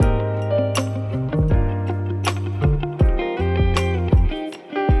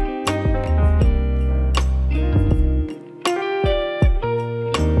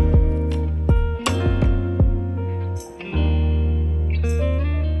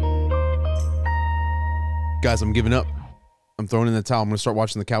Guys, I'm giving up. I'm throwing in the towel. I'm going to start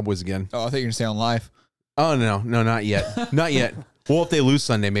watching the Cowboys again. Oh, I thought you were going to stay on live. Oh, no, not yet. Not yet. Well, if they lose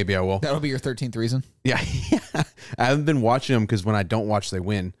Sunday, maybe I will. That'll be your 13th reason. Yeah. I haven't been watching them because when I don't watch, they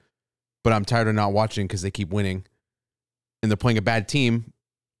win. But I'm tired of not watching because they keep winning. And they're playing a bad team.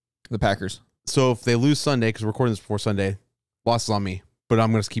 The Packers. So if they lose Sunday, because we're recording this before Sunday, loss is on me. But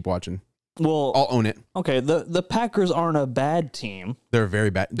I'm going to keep watching. Well, I'll own it. okay, the Packers aren't a bad team. They're very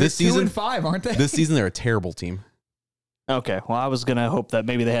bad. They're This season, 2-5, aren't they? this season, they're a terrible team. Okay, well, I was going to hope that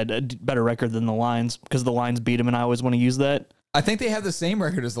maybe they had a better record than the Lions because the Lions beat them, and I always want to use that. I think they have the same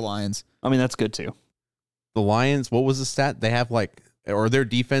record as the Lions. I mean, that's good, too. The Lions, what was the stat? They have or their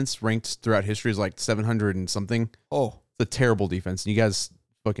defense ranked throughout history is 700 and something. Oh. It's a terrible defense. You guys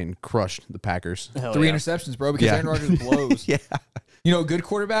fucking crushed the Packers. Hell 3 yeah. interceptions, bro, because Aaron Rodgers blows. Yeah. You know, a good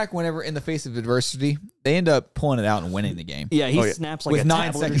quarterback, whenever in the face of adversity, they end up pulling it out and winning the game. Yeah, he snaps like With a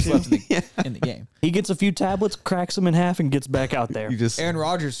 9 tablet or seconds two. left in the game. He gets a few tablets, cracks them in half, and gets back out there. You just Aaron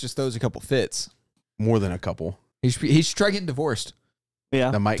Rodgers just throws a couple fits. more than a couple. He should try getting divorced.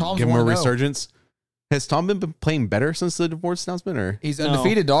 Yeah. That might Tom's give him a 1-0. resurgence. Has Tom been playing better since the divorce announcement, or He's No.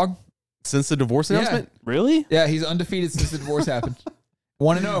 undefeated, dog. since the divorce Yeah. announcement? Really? Yeah, he's undefeated since the divorce happened.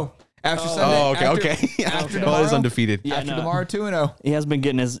 1-0 after Sunday. Oh, okay, after, okay. After Okay. Well, he's tomorrow, undefeated. Yeah, after no. tomorrow, 2-0. He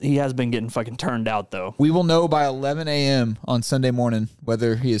has been getting fucking turned out, though. We will know by 11 a.m. on Sunday morning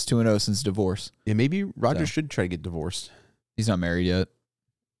whether he is 2-0 since divorce. Yeah, maybe Roger So. should try to get divorced. He's not married yet.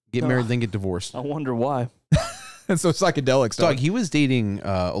 Get married, then get divorced. I wonder why. And so psychedelics, Dog, dog. he was dating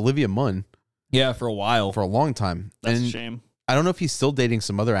Olivia Munn Yeah, for a while. for a long time. That's and a shame. I don't know if he's still dating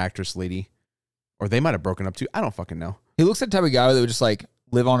some other actress lady, or they might have broken up too. I don't fucking know. He looks like the type of guy that would just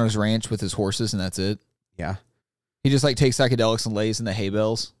live on his ranch with his horses and that's it. Yeah. He just takes psychedelics and lays in the hay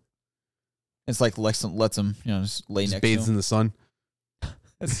bales. It's lets him, just lay Just next bathes to in him. the sun.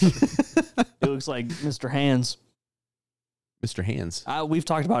 He looks like Mr. Hands. Mr. Hands. We've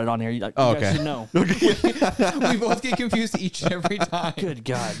talked about it on here. You guys okay. should know. We both get confused each and every time. Good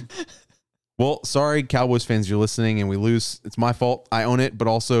God. Well, sorry, Cowboys fans, you're listening and we lose. It's my fault. I own it, but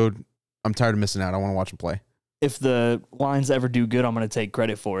also I'm tired of missing out. I want to watch them play. If the Lions ever do good, I'm going to take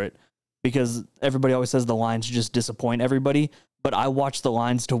credit for it because everybody always says the Lions just disappoint everybody, but I watch the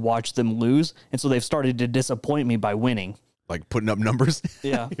Lions to watch them lose, and so they've started to disappoint me by winning. Like putting up numbers.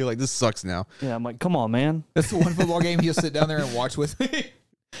 Yeah. You're like, this sucks now. Yeah, I'm like, come on, man. That's the one football game he'll sit down there and watch with me.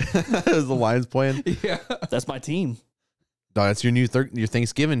 Is the Lions playing? Yeah. That's my team. Dog, that's your your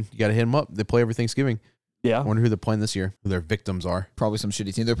Thanksgiving. You got to hit them up. They play every Thanksgiving. I Yeah. wonder who they're playing this year, who their victims are. Probably some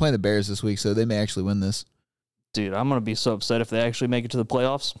shitty team. They're playing the Bears this week, so they may actually win this. Dude, I'm going to be so upset if they actually make it to the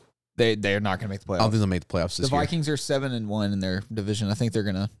playoffs. They're not going to make the I don't playoffs. think they'll make the playoffs The this year. Vikings are 7-1 in their division. I think they're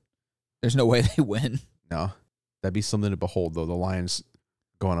going to. There's no way they win. No. That'd be something to behold, though. The Lions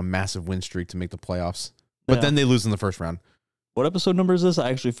go on a massive win streak to make the playoffs. But Yeah. then they lose in the first round. What episode number is this?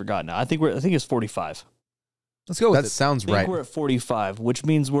 I actually forgot now. I think it's 45. Let's go with That it. sounds I think right. we're at 45, which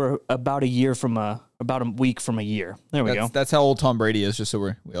means we're about a week from a year. There we go. That's how old Tom Brady is, just so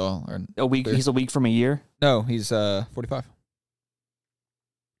we all are. A week. clear. He's a week from a year. No, he's 45.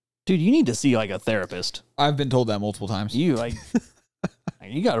 Dude, you need to see a therapist. I've been told that multiple times. You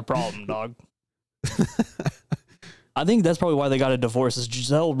you got a problem, dog. I think that's probably why they got a divorce. Is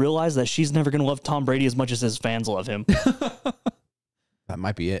Giselle realized that she's never gonna love Tom Brady as much as his fans love him. That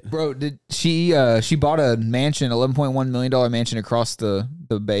might be it. Bro, did she bought a mansion, $11.1 million mansion across the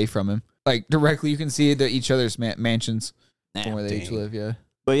bay from him. Directly, you can see each other's mansions from where they each dang. live, yeah.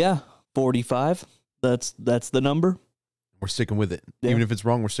 But yeah, 45. That's the number. We're sticking with it. Yeah. Even if it's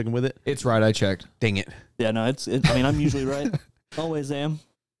wrong, we're sticking with it. It's right, I checked. Dang it. Yeah, no, I mean, I'm usually right. Always am.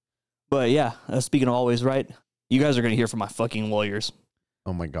 But yeah, speaking of always right, you guys are going to hear from my fucking lawyers.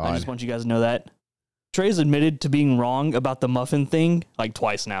 Oh, my I God. just want you guys to know that. Trey's admitted to being wrong about the muffin thing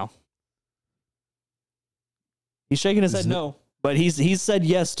twice now. He's shaking his head Isn't it- no, but he's said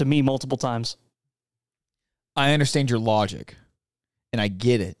yes to me multiple times I understand your logic, and I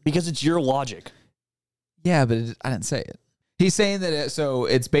get it. because it's your logic. Yeah, but I didn't say it. He's saying that so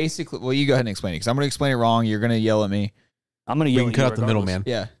it's basically, well, you go ahead and explain it, because I'm going to explain it wrong. You're going to yell at me. I'm going to We yell can at cut you out the middle, regardless.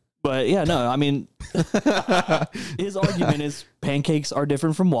 man. Yeah. But yeah, no, I mean, his argument is pancakes are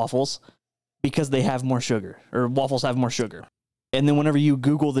different from waffles because they have more sugar, or waffles have more sugar. And then whenever you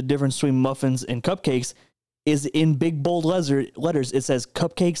Google the difference between muffins and cupcakes, is in big bold letters, it says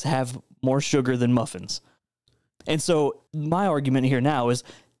cupcakes have more sugar than muffins. And so my argument here now is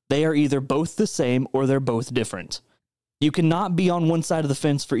they are either both the same or they're both different. You cannot be on one side of the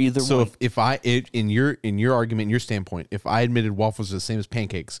fence for either So one. in your argument, your standpoint, if I admitted waffles are the same as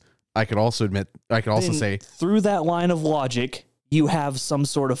pancakes, I could also Then say through that line of logic, you have some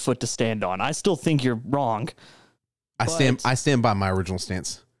sort of foot to stand on. I still think you're wrong. I stand by my original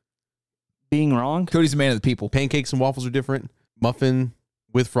stance. Being wrong? Cody's a man of the people. Pancakes and waffles are different. Muffin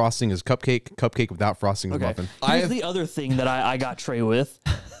with frosting is cupcake. Cupcake without frosting is muffin. Here's the other thing that I got Trey with.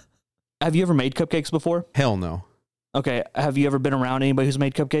 Have you ever made cupcakes before? Hell no. Okay. Have you ever been around anybody who's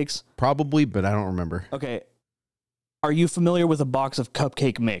made cupcakes? Probably, but I don't remember. Okay. Are you familiar with a box of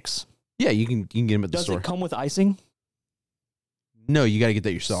cupcake mix? Yeah, you can get them at the Does store. it come with icing? No, you got to get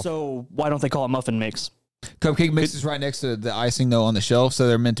that yourself. So why don't they call it muffin mix? Cupcake mix is right next to the icing though on the shelf, so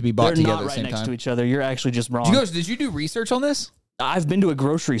they're meant to be bought They're together not at the right same next time. to each other. You're actually just wrong. Did you do research on this? I've been to a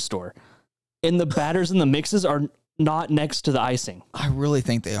grocery store, and the batters and the mixes are not next to the icing. I really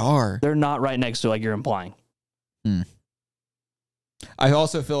think they are. They're not right next to, like you're implying. I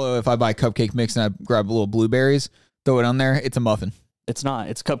also feel if I buy cupcake mix and I grab a little blueberries, throw it on there, it's a muffin. It's not.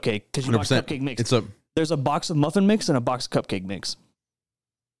 It's cupcake because you bought 100%. cupcake mix. There's a box of muffin mix and a box of cupcake mix.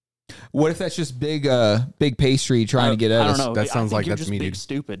 What if that's just big pastry trying to get at I us? don't know. That sounds I think like you're that's just me, big dude.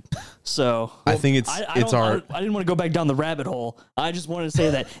 stupid. So I think it's I our. didn't want to go back down the rabbit hole. I just wanted to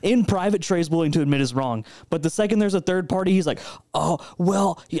say that in private, Trey's willing to admit is wrong. But the second there's a third party, he's like, "Oh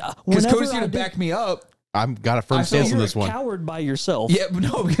well, yeah." Because whenever Cody's I going to did- back me up. I've got a firm I feel stance on You're this a one. coward by yourself. Yeah, but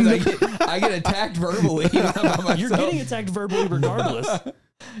no, because I get attacked verbally. When I'm by myself. You're getting attacked verbally regardless.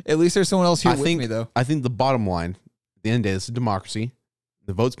 At least there's someone else here I with think. me, though. I think the bottom line, at the end of the day, this is democracy.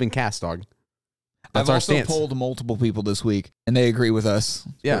 The vote's been cast, dog. That's I've our also stance. polled multiple people this week, and they agree with us.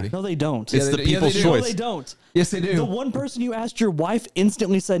 Yeah. Cody. No, they don't. It's Yeah, the they do. Yeah, people's they do. No, choice. they don't. Yes, they do. The one person you asked your wife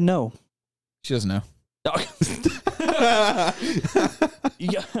instantly said no. She doesn't know.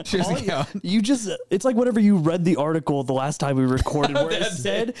 Yeah. She doesn't count. You just, it's like whenever you read the article the last time we recorded where it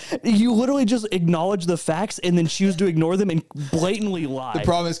said, you literally just acknowledge the facts and then choose to ignore them and blatantly lie. The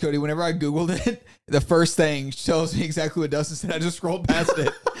problem is, Cody, whenever I Googled it, the first thing tells me exactly what Dustin said. I just scrolled past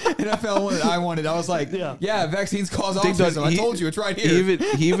it, and I found one that I wanted. I was like, yeah, vaccines cause autism. I told you, it's right here.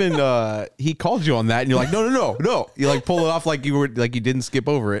 He called you on that, and you're like, no. You like pull it off like you didn't skip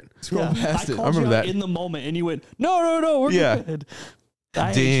over it. Scroll past I it. called remember you out that. in the moment and you went, no, we're Yeah. good.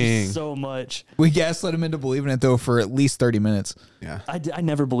 I hate you Dang. so much. We gaslit him into believing it, though, for at least 30 minutes. Yeah, I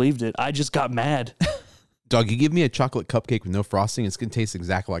never believed it. I just got mad. dog. You give me a chocolate cupcake with no frosting, it's gonna taste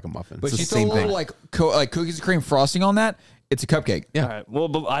exactly like a muffin. But It's you the throw a same little thing. like cookies and cream frosting on that, it's a cupcake. Yeah. All right. Well,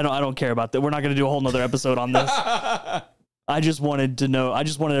 but I don't care about that. We're not going to do a whole nother episode on this. I just wanted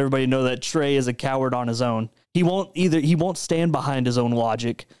everybody to know that Trey is a coward on his own. He won't stand behind his own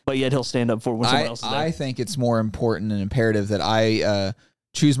logic, but yet he'll stand up for it when someone else is there. I think it's more important and imperative that I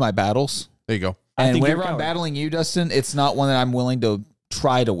choose my battles. There you go. I And think you're a whenever I'm coward. battling you, Dustin, it's not one that I'm willing to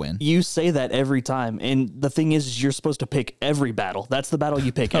try to win. You say that every time, and the thing is, you're supposed to pick every battle. That's the battle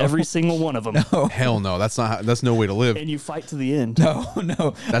you pick, every single one of them, Hell no. That's no way to live. and you fight to the end. No.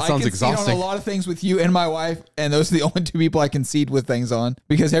 That sounds I concede exhausting. on a lot of things with you and my wife, and those are the only two people I concede with things on.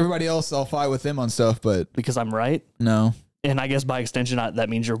 Because everybody else, I'll fight with them on stuff, but Because I'm right, no. and I guess by extension, that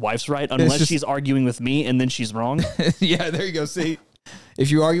means your wife's right, unless just- she's arguing with me and then she's wrong. Yeah, there you go. See,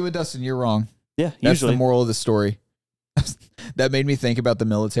 if you argue with Dustin, you're wrong. Yeah, That's usually. the moral of the story. That made me think about the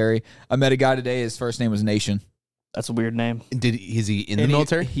military. I met a guy today. His first name was Nation. That's a weird name. Is he in the And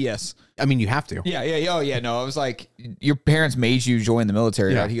military? Yes. I mean, you have to. Yeah. Oh, yeah. No, I was like, your parents made you join the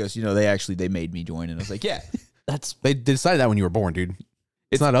military, Yeah. right? He goes, they made me join. And I was like, yeah. That's They decided that when you were born, dude.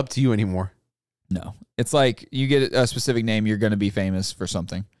 It's not up to you anymore. No. It's like you get a specific name, you're going to be famous for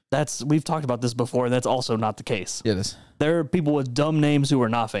something. we've talked about this before. That's also not the case. Yeah, it is. There are people with dumb names who are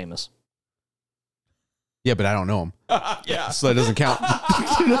not famous. Yeah, but I don't know him, Yeah. so that doesn't count.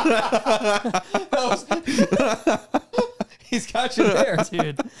 He's got you there.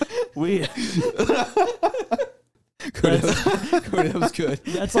 Dude, we Cody, that was good.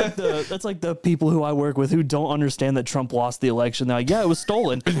 that's like the people who I work with who don't understand that Trump lost the election. They're like, yeah, it was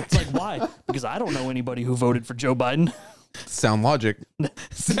stolen. It's like, why? Because I don't know anybody who voted for Joe Biden. Sound logic.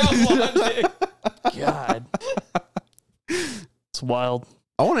 Sound logic. God. It's wild.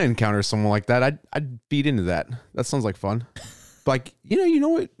 I want to encounter someone like that. I'd feed into that. That sounds like fun. But like, you know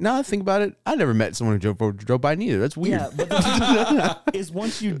what? Now I think about it, I never met someone who voted for Joe Biden either. That's weird. Yeah, but the thing is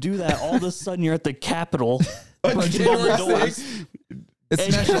once you do that, all of a sudden you're at the Capitol. punching on the January doors. 6th. It's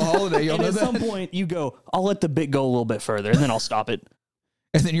a national holiday. Y'all And know at that? some point you go, I'll let the bit go a little bit further and then I'll stop it.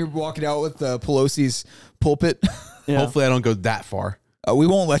 And then you're walking out with Pelosi's pulpit. Yeah. Hopefully I don't go that far. We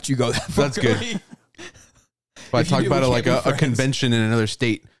won't let you go that far. That's good. Cody. But I If you talk do, about we it like can't be a friends. convention in another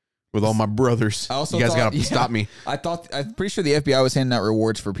state with all my brothers. I also You guys thought- got to yeah. stop me. I'm pretty sure the FBI was handing out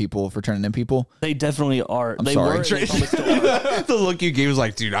rewards for people for turning in people. They definitely are. I'm they sorry. were. And they probably still are. The look you gave was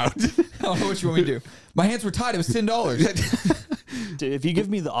like, dude, I don't know what you want me to do. My hands were tied. It was $10. Dude, if you give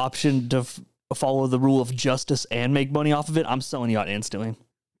me the option to follow the rule of justice and make money off of it, I'm selling you out instantly.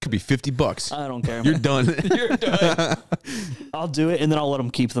 Could be $50. I don't care. You're done. You're done. I'll do it, and then I'll let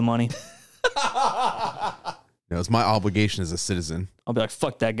them keep the money. No, it's my obligation as a citizen. I'll be like,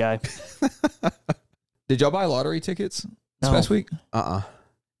 fuck that guy. Did y'all buy lottery tickets this No. past week?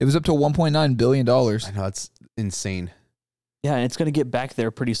 It was up to $1.9 billion. I know, it's insane. Yeah, and it's going to get back there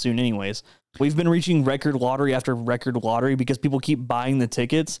pretty soon anyways. We've been reaching record lottery after record lottery because people keep buying the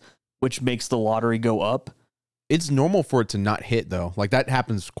tickets, which makes the lottery go up. It's normal for it to not hit, though. Like, that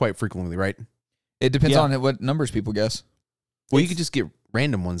happens quite frequently, right? It depends on what numbers people guess. Well, you could just get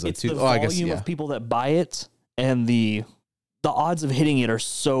random ones, though, It's too. the I volume guess, yeah. of people that buy it, and the odds of hitting it are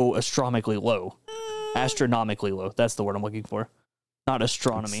so astronomically low. Astronomically low. That's the word I'm looking for. Not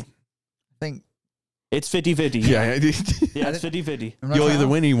astronomy. I think It's 50-50. Yeah. Yeah, it's 50-50. You'll either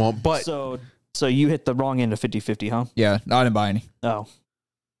win or you won't, but So you hit the wrong end of 50-50, huh? Yeah, no, I didn't buy any. Oh.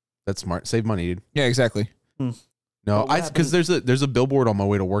 that's smart. Save money, dude. Yeah, exactly. No, Well, what because there's a billboard on my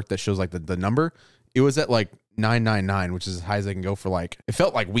way to work that shows like the number. It was at like 999, which is as high as they can go for like, it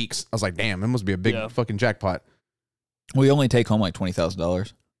felt like weeks. I was like, damn, it must be a big fucking jackpot. We only take home like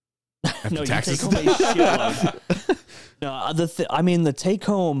 $20,000. After No, taxes. you take home a shitload. No, the take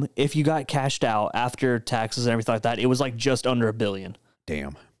home, if you got cashed out after taxes and everything like that, it was like just under $1 billion.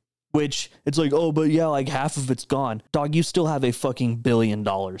 Damn. Which it's like, oh, but yeah, like half of it's gone. Dog, you still have a fucking $1 billion.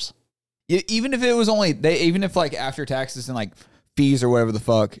 Even if it was only even if like after taxes and like fees or whatever the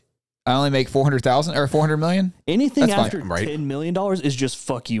fuck, I only make 400,000 or 400 million. Anything That's after fine, right? $10 million is just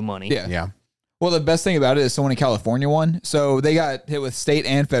fuck you money. Yeah. Yeah. Well, the best thing about it is someone in California won, so they got hit with state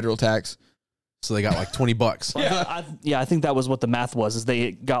and federal tax. So they got like $20. I think that was what the math was, is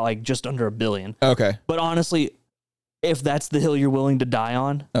they got like just under $1 billion. Okay. But honestly, if that's the hill you're willing to die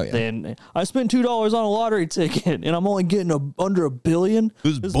on, then I spent $2 on a lottery ticket and I'm only getting under $1 billion.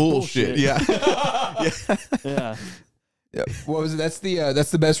 This is bullshit. Yeah. Yeah. Yeah. What was it? That's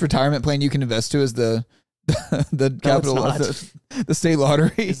the best retirement plan you can invest to is the capital the state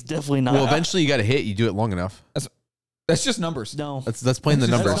lottery. It's definitely not. Well, eventually you got to hit. You do it long enough. That's just numbers. No. That's playing the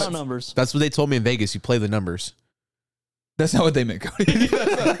That's numbers. That's not numbers. That's what they told me in Vegas. You play the numbers. That's not what they meant, Cody.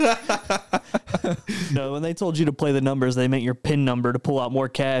 No, when they told you to play the numbers, they meant your PIN number to pull out more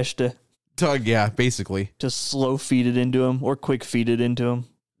cash to Yeah, basically. slow feed it into them or quick feed it into them.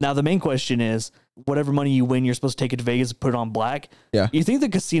 Now, the main question is, whatever money you win, you're supposed to take it to Vegas and put it on black. Yeah. You think the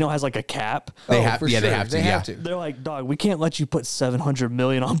casino has like a cap? They have. for Yeah, sure. they have to. They Yeah. have to. They're like, dog, we can't let you put 700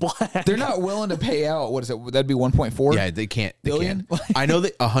 million on black. They're not willing to pay out. What is it? That'd be 1.4. Yeah, they can't. They Billion? can't. I know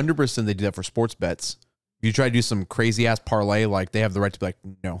that 100% they do that for sports bets. If you try to do some crazy ass parlay, like they have the right to be like,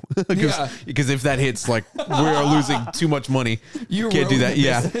 no, because if that hits, like we are losing too much money. You can't do that.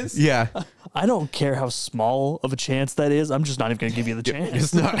 Yeah, business. yeah. I don't care how small of a chance that is. I'm just not even going to give you the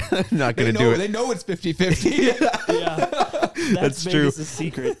chance. It's not going to do it. They know it's 50-50. Yeah. That's true. Vegas'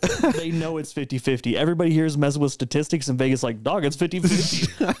 secret. They know it's 50-50. Everybody here is messing with statistics in Vegas like, dog, it's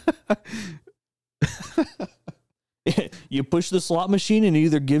 50-50. You push the slot machine and it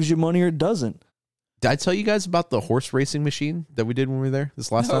either gives you money or it doesn't. Did I tell you guys about the horse racing machine that we did when we were there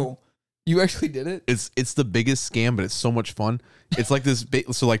this last time? You actually did it? It's the biggest scam, but it's so much fun. It's like this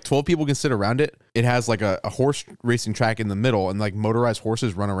big, so like 12 people can sit around it. It has like a horse racing track in the middle, and like motorized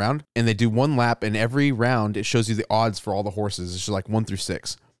horses run around, and they do one lap, and every round it shows you the odds for all the horses. It's just like 1 through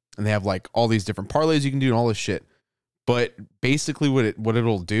 6, and they have like all these different parlays you can do and all this shit. But basically, what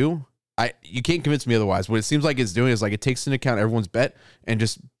it'll do, you can't convince me otherwise. What it seems like it's doing is like it takes into account everyone's bet and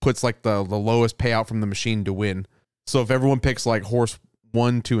just puts like the lowest payout from the machine to win. So if everyone picks like horse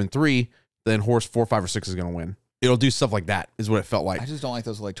 1, 2, and 3, then horse 4, 5, or 6 is going to win. It'll do stuff like that, is what it felt like. I just don't like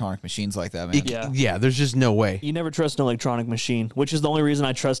those electronic machines like that, man. Yeah. There's just no way. You never trust an electronic machine, which is the only reason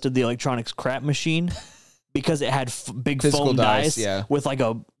I trusted the electronics crap machine, because it had big Physical foam dice, dice with like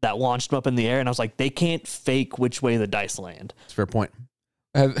that launched them up in the air, and I was like, they can't fake which way the dice land. It's a fair point.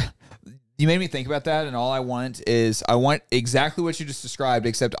 You made me think about that, and all I want exactly what you just described,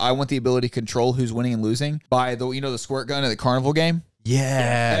 except I want the ability to control who's winning and losing by the squirt gun at the carnival game.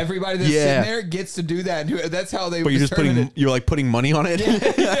 Yeah. Everybody that's sitting there gets to do that. That's how they. But you're like putting money on it.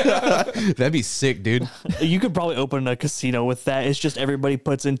 That'd be sick, dude. You could probably open a casino with that. It's just everybody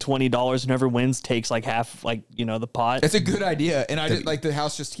puts in $20, and whoever wins takes like half, the pot. It's a good idea, and I did, like the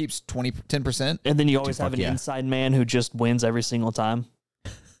house just keeps 10%, and then you always have an inside man who just wins every single time.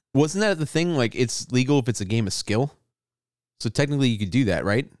 Wasn't that the thing? Like, it's legal if it's a game of skill. So technically, you could do that,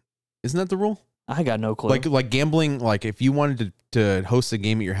 right? Isn't that the rule? I got no clue. Like gambling. Like, if you wanted to host a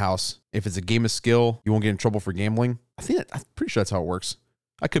game at your house, if it's a game of skill, you won't get in trouble for gambling. I'm pretty sure that's how it works.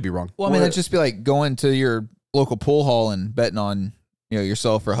 I could be wrong. Well, I mean, that'd just be like going to your local pool hall and betting on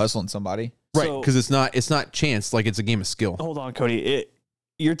yourself or hustling somebody. Right, because it's not chance. Like, it's a game of skill. Hold on, Cody.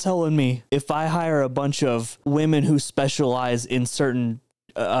 You're telling me if I hire a bunch of women who specialize in certain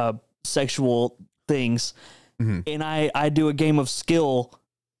sexual things, and I do a game of skill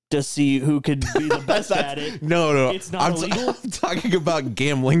to see who could be the best at it. No. It's not illegal. I'm talking about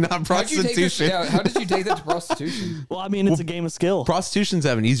gambling, not prostitution. How did you take that to prostitution? Well, I mean, it's a game of skill. Prostitutions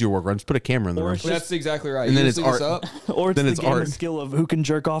have an easier workaround. Just put a camera in the room. That's exactly right. And then it's art. Or it's the game of skill of who can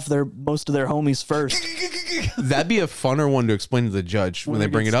jerk off most of their homies first. That'd be a funner one to explain to the judge when they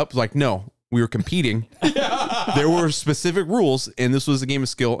bring it up. Like, no, we were competing. There were specific rules, and this was a game of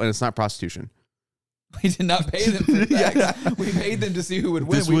skill, and it's not prostitution. We did not pay them for that. We paid them to see who would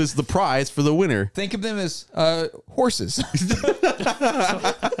win. This was the prize for the winner. Think of them as horses.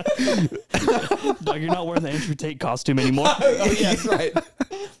 Doug, you're not wearing the Andrew Tate costume anymore. Oh, yeah, that's right.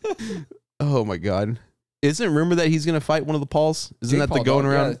 Oh, my God. Isn't rumor that he's going to fight one of the Pauls? Isn't Jake that Paul, the going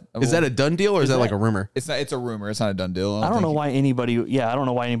dog, around? yeah. Is that a done deal or is that like a rumor? It's not. It's a rumor. It's not a done deal. I don't know why anybody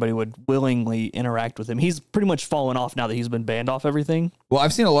would willingly interact with him. He's pretty much fallen off now that he's been banned off everything. Well,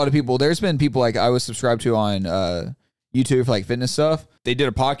 I've seen a lot of people. There's been people like I was subscribed to on YouTube for like fitness stuff. They did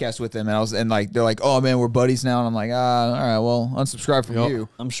a podcast with him, and they're like, "Oh man, we're buddies now." And I'm like, all right, well, unsubscribe from you.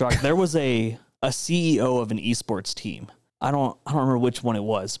 I'm shocked. There was a CEO of an esports team. I don't remember which one it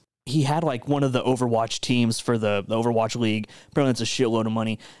was. He had like one of the Overwatch teams for the Overwatch League. Apparently it's a shitload of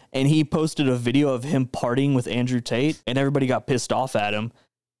money. And he posted a video of him partying with Andrew Tate, and everybody got pissed off at him.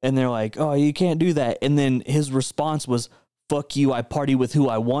 And they're like, "Oh, you can't do that." And then his response was, "Fuck you, I party with who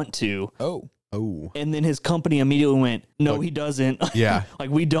I want to." Oh. And then his company immediately went, "No, he doesn't." Yeah.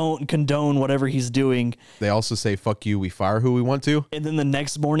 Like, we don't condone whatever he's doing. They also say, "Fuck you, we fire who we want to." And then the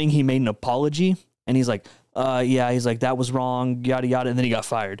next morning he made an apology, and he's like, he's like, "That was wrong, yada, yada." And then he got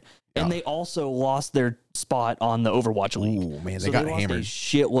fired. Yeah. And they also lost their spot on the Overwatch League. Oh, man, they got lost hammered. A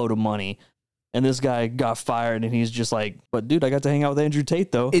shitload of money. And this guy got fired, and he's just like, "But dude, I got to hang out with Andrew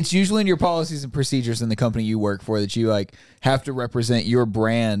Tate, though." It's usually in your policies and procedures in the company you work for that you like have to represent your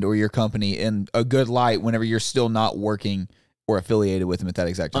brand or your company in a good light whenever you're still not working or affiliated with them at that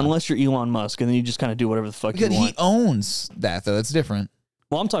exact time. Unless you're Elon Musk, and then you just kind of do whatever the fuck you want. He owns that, though. That's different.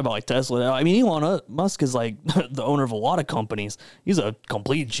 Well, I'm talking about like Tesla. I mean, Elon Musk is like the owner of a lot of companies. He's a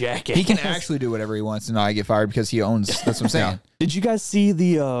complete jackass. He can actually do whatever he wants and not get fired because he owns. That's what I'm saying. Did you guys see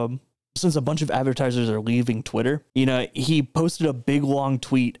the? Since a bunch of advertisers are leaving Twitter, he posted a big long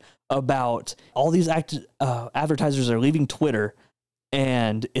tweet about all these advertisers are leaving Twitter,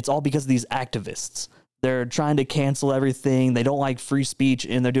 and it's all because of these activists. They're trying to cancel everything. They don't like free speech,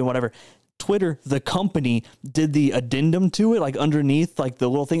 and they're doing whatever. Twitter, the company, did the addendum to it, like underneath, like the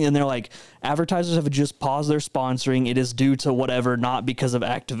little thing, and they're like, advertisers have just paused their sponsoring. It is due to whatever, not because of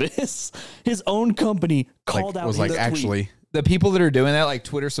activists. His own company called out. Was like, actually, the people that are doing that, like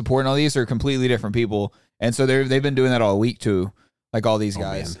Twitter support and all these, are completely different people, and so they've been doing that all week too. Like all these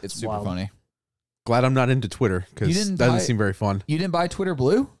guys, it's super funny. Glad I'm not into Twitter because that doesn't seem very fun. You didn't buy Twitter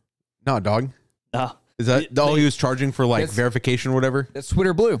Blue? No, dog. No. Is that he was charging for like verification or whatever? That's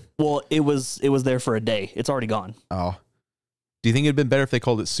Twitter Blue. Well, it was there for a day. It's already gone. Oh. Do you think it'd been better if they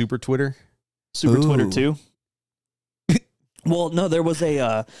called it Super Twitter? Super Twitter too? Well, no, there was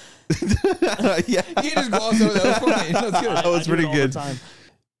a yeah. You just glossed over that. That was pretty good.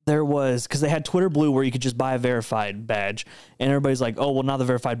 There was, because they had Twitter Blue where you could just buy a verified badge, and everybody's like, "Oh, well, now the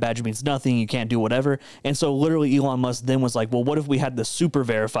verified badge means nothing. You can't do whatever." And so literally Elon Musk then was like, "Well, what if we had the super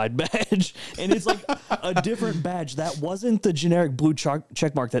verified badge?" And it's like a different badge that wasn't the generic blue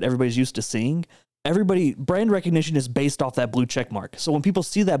check mark that everybody's used to seeing. Brand recognition is based off that blue check mark. So when people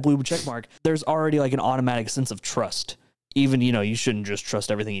see that blue check mark, there's already like an automatic sense of trust. Even, you shouldn't just trust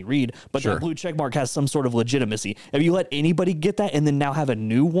everything you read, but that blue check mark has some sort of legitimacy. If you let anybody get that and then now have a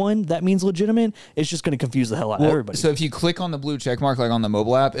new one that means legitimate, it's just going to confuse the hell out of everybody. So if you click on the blue check mark, like on the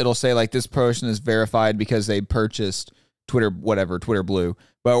mobile app, it'll say like this person is verified because they purchased Twitter Blue.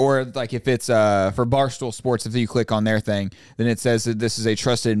 But or like if it's for Barstool Sports, if you click on their thing, then it says that this is a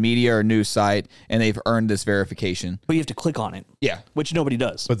trusted media or news site and they've earned this verification. But you have to click on it. Yeah. Which nobody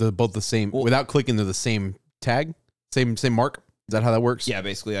does. But they're both the same. Without clicking, they're the same tag? Same mark? Is that how that works? Yeah,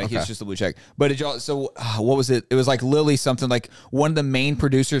 basically. Like, it's just a blue check. But did y'all, so what was it? It was like Lilly something, like one of the main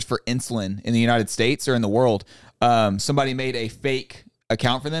producers for insulin in the United States or in the world. Somebody made a fake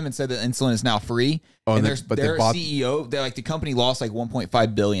account for them and said that insulin is now free. Oh, and their CEO, they're like, the company lost like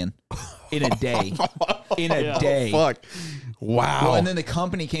 $1.5 billion in a day. Day. Fuck. Wow. Well, and then the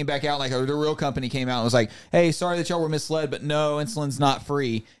company came back out, like the real company came out and was like, "Hey, sorry that y'all were misled, but no, insulin's not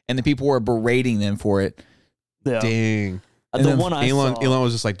free." And the people were berating them for it. Yeah. Dang. The one I saw. Elon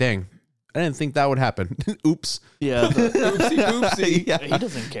was just like, dang, I didn't think that would happen. Oops. Yeah. Oopsie. Yeah. He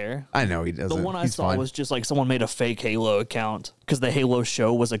doesn't care. I know he doesn't. The one I He's saw fine. was just like someone made a fake Halo account because the Halo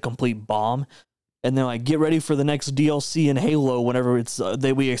show was a complete bomb. And they're like, get ready for the next DLC in Halo whenever it's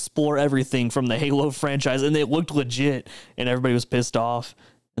we explore everything from the Halo franchise. And it looked legit. And everybody was pissed off.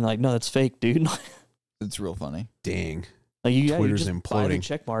 And like, no, that's fake, dude. It's real funny. Dang. Like you Twitter's just buy the imploding.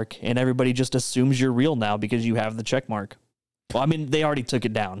 check mark, and everybody just assumes you're real now because you have the check mark. Well, I mean, they already took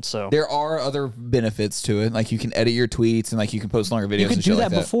it down, so There are other benefits to it. Like you can edit your tweets and like you can post longer videos. you could and do shit that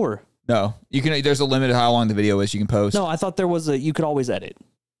like that before. No, you can. There's a limit to how long the video is. You can post. No, I thought there was you could always edit.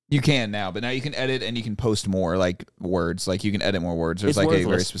 You can now, but now you can edit and you can post more like words. Like you can edit more words. There's It's like a very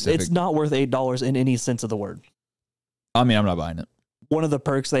worthless. specific. It's not worth $8 in any sense of the word. I mean, I'm not buying it. One of the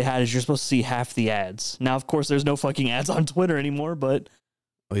perks they had is you're supposed to see half the ads. Now, of course, there's no fucking ads on Twitter anymore, but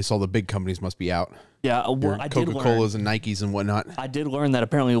At least all the big companies must be out. yeah, Your well, I did learn. Coca-Colas and Nikes and whatnot. I did learn that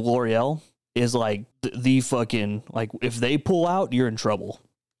apparently L'Oreal is like the fucking like if they pull out, you're in trouble.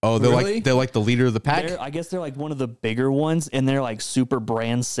 Oh, they're Really? like the leader of the pack. I guess they're like one of the bigger ones, and they're like super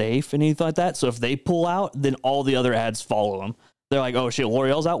brand safe and anything like that. So if they pull out, then all the other ads follow them. They're like, oh shit,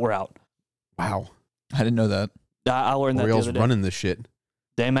 L'Oreal's out, we're out. Wow. I didn't know that. I learned that the L'Oreal's other day. running this shit.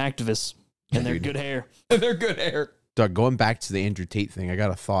 Damn activists and their Dude. good hair. They're good hair. Doug, going back to the Andrew Tate thing, I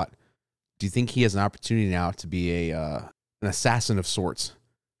got a thought. Do you think he has an opportunity now to be an assassin of sorts?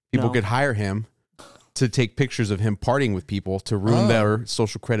 People No. could hire him to take pictures of him partying with people to ruin Oh. their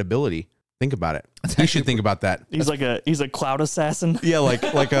social credibility. Think about it. That's He actually should think about that. He's a cloud assassin. Yeah,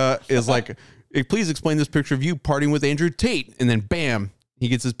 please explain this picture of you partying with Andrew Tate, and then bam, he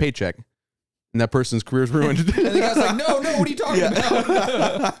gets his paycheck, and that person's career is ruined. And the guy's like, no, what are you talking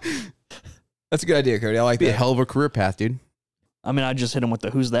about? That's a good idea, Cody. I like Be a that. hell of a career path, dude. I mean, I just hit him with the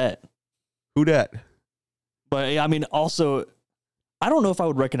who's that. Who dat? But I mean, also, I don't know if I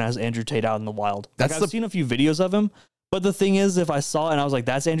would recognize Andrew Tate out in the wild. Like, That's I've the- seen a few videos of him, but the thing is, if I saw it and I was like,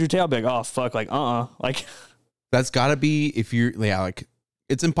 that's Andrew Tate, I'd be like, oh, fuck, like, like, That's got to be if you're like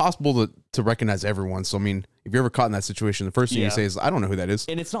it's impossible to recognize everyone. So I mean, if you're ever caught in that situation, the first thing Yeah. you say is, "I don't know who that is."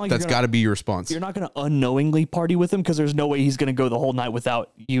 and it's not like That's got to be your response. you're not going to unknowingly party with him because there's no way he's going to go the whole night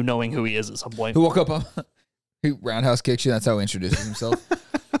without you knowing who he is at some point. Who woke up on who roundhouse kicks you? That's how he introduces himself.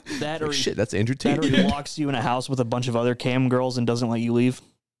 That or Like, shit, that's Andrew that Tate. or he locks you in a house with a bunch of other cam girls and doesn't let you leave.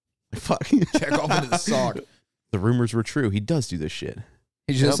 Fuck. Check off into the sock. The rumors were true. He does do this shit.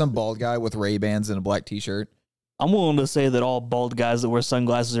 He's just Yep. some bald guy with Ray-Bans and a black t-shirt. I'm willing to say that all bald guys that wear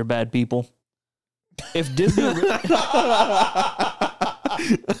sunglasses are bad people. If Disney,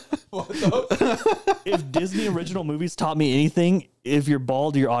 if Disney original movies taught me anything, if you're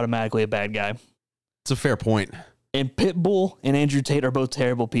bald, you're automatically a bad guy. It's a fair point. And Pitbull and Andrew Tate are both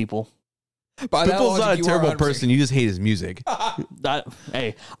terrible people. By that Pitbull's logic, not a you are terrible 100% person. You just hate his music.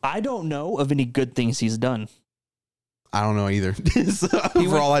 Hey, I don't know of any good things he's done. I don't know either.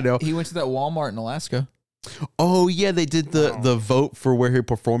 For all I know. He went to that Walmart in Alaska. Oh yeah, they did the vote for where he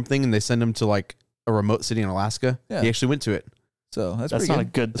performed thing, and they sent him to like a remote city in Alaska. Yeah. He actually went to it. So that's That's pretty not a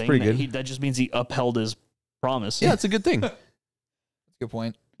good. good That's thing. pretty That good. That just means he upheld his promise. Yeah, it's a good thing. That's a good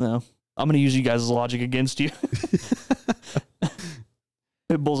point. No, I'm going to use you guys' logic against you.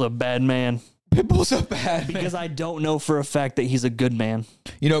 Pitbull's a bad man Pitbull's a bad man. because I don't know for a fact that he's a good man.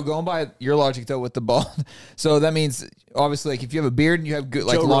 You know, going by your logic though with the bald, so that means obviously like if you have a beard and you have good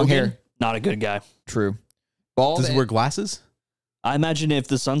like Joe long Rogan, hair, not a good guy. true. Bald, Does he and- wear glasses? I imagine if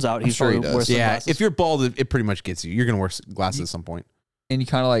the sun's out, he's sure he probably does. wears Yeah, sunglasses. if you're bald, it pretty much gets you. You're gonna wear glasses at some point. and you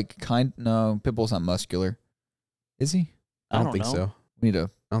kind of like no, Pitbull's not muscular, is he? I don't think know. so. We need a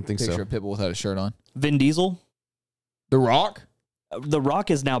I don't think picture so. of Pitbull without a shirt on. Vin Diesel. The Rock. The Rock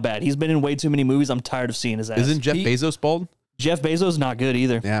is now bad. He's been in way too many movies. I'm tired of seeing his ass. Isn't Jeff Bezos bald? Jeff Bezos not good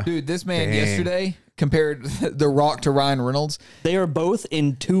either. Yeah. Dude, this man Dang. yesterday compared The Rock to Ryan Reynolds. They are both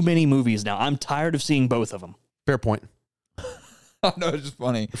in too many movies now. I'm tired of seeing both of them. Fair point. I know, it's just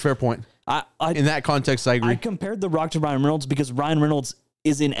funny. Fair point. I In that context, I agree. I compared The Rock to Ryan Reynolds because Ryan Reynolds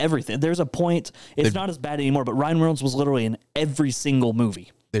is in everything. There's a point, it's not as bad anymore, but Ryan Reynolds was literally in every single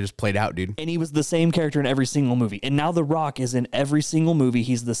movie. They just played out, dude. And he was the same character in every single movie. And now The Rock is in every single movie.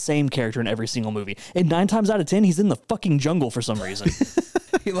 He's the same character in every single movie. And 9 times out of 10, he's in the fucking jungle for some reason.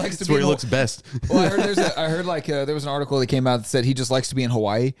 He likes to That's be where he in looks best. Well, I heard like there was an article that came out that said he just likes to be in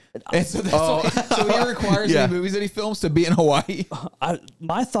Hawaii, and so that's why, so he requires Yeah. any movies that he films to be in Hawaii.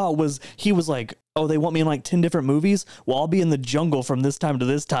 My thought was, he was like, oh, they want me in like 10 different movies? Well, I'll be in the jungle from this time to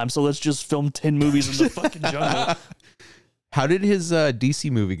this time, so let's just film 10 movies in the fucking jungle. How did his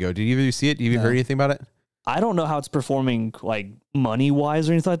DC movie go? Did you ever see it? Did you hear anything about it? I don't know how it's performing like money-wise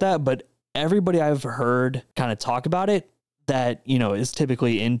or anything like that, but everybody I've heard kind of talk about it, that, you know, is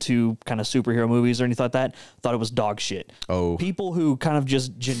typically into kind of superhero movies or anything like that thought it was dog shit. Oh, People who kind of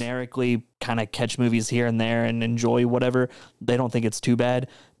just generically kind of catch movies here and there and enjoy whatever, they don't think it's too bad.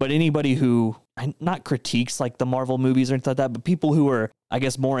 But anybody who not critiques like the Marvel movies or anything like that, but people who are, I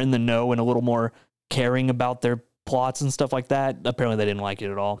guess, more in the know and a little more caring about their plots and stuff like that, apparently they didn't like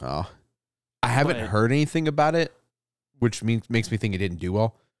it at all. oh. I haven't But- heard anything about it, which makes me think it didn't do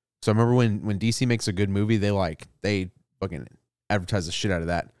well. So I remember when DC makes a good movie, they fucking advertise the shit out of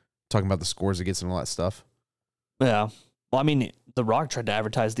that, talking about the scores it gets and all that stuff. Yeah. Well, I mean, The Rock tried to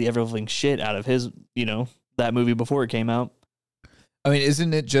advertise the ever-living shit out of his, you know, that movie before it came out. I mean,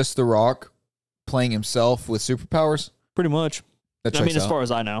 isn't it just The Rock playing himself with superpowers? Pretty much. That I mean, checks as out. far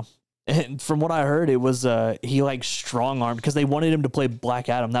as I know. And from what I heard, it was he like strong-armed because they wanted him to play Black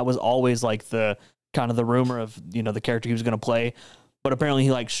Adam. That was always like the kind of the rumor of, you know, the character he was going to play. But apparently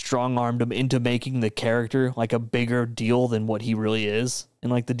he like strong-armed him into making the character like a bigger deal than what he really is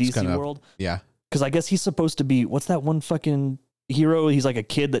in like the DC kinda- world. Yeah. Because I guess he's supposed to be, what's that one fucking hero? He's like a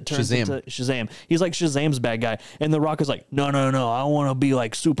kid that turns Shazam. into Shazam. He's like Shazam's bad guy. And The Rock is like, no, I want to be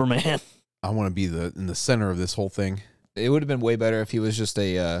like Superman. I want to be in the center of this whole thing. It would have been way better if he was just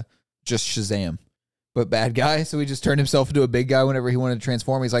just Shazam, but bad guy. So he just turned himself into a big guy whenever he wanted to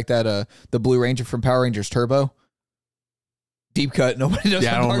transform. He's like that the Blue Ranger from Power Rangers Turbo. Deep cut. Nobody knows.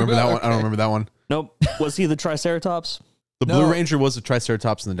 Yeah, I what I'm don't talking remember that about. one. I don't remember that one. Nope. Was he the Triceratops? The No. Blue Ranger was the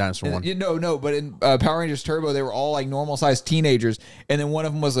Triceratops in the dinosaur one. No, but in Power Rangers Turbo, they were all like normal sized teenagers, and then one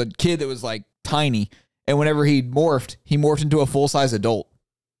of them was a kid that was like tiny. And whenever he morphed into a full size adult.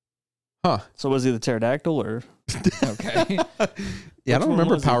 Huh. So was he the pterodactyl or? Okay. Yeah, I Which don't one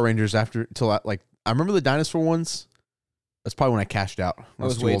remember was it? Power Rangers I remember the dinosaur ones. That's probably when I cashed out. I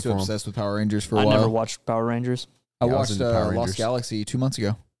was too way old too for 'em. obsessed with Power Rangers for a I while. never watched Power Rangers. I Yeah, I was watched into Power Lost Rangers. Galaxy 2 months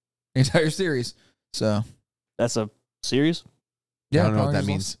ago. The entire series. So That's a series? I don't know Power what that Rangers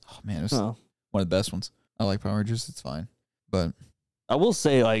means. Lost- Oh man, it was Oh. one of the best ones. I like Power Rangers. It's fine, but I will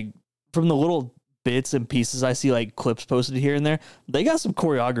say, like, from the little bits and pieces I see, like clips posted here and there, they got some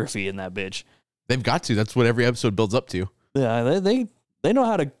choreography in that bitch. They've got to. That's what every episode builds up to. Yeah, they know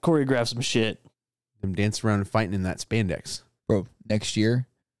how to choreograph some shit. Them dancing around and fighting in that spandex. bro, next year,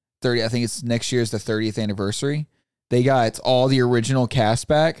 I think it's next year's the 30th anniversary. They got all the original cast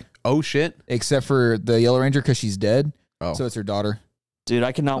back Oh shit. except for the Yellow Ranger because she's dead. Oh. So it's her daughter. Dude,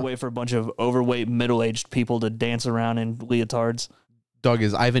 I cannot wait for a bunch of overweight, middle-aged people to dance around in leotards. Dog,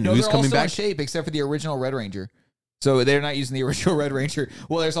 is Ivan No, Ooze they're all coming still in back? shape except for the original Red Ranger. So they're not using the original Red Ranger.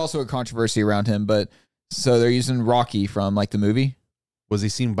 Well, there's also a controversy around him, but so they're using Rocky from like the movie. Was he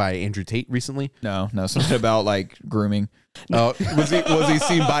seen by Andrew Tate recently? No, something about like grooming. Oh, was he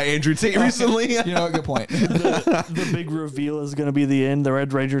seen by Andrew Tate recently? You know, good point. The big reveal is going to be the end. The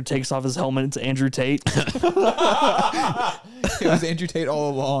Red Ranger takes off his helmet. It's Andrew Tate. It was Andrew Tate all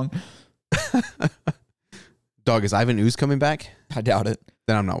along. Dog, is Ivan Ooze coming back? I doubt it.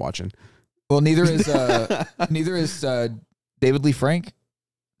 Then I'm not watching. Well, neither is David Lee Frank. Is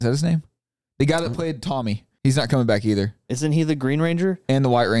that his name? The guy that played Tommy. He's not coming back either. Isn't he the Green Ranger? And the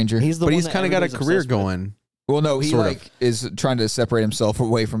White Ranger. He's the But one he's that kind of got a everybody's career obsessed with. going. well, no, he Sort of. like is trying to separate himself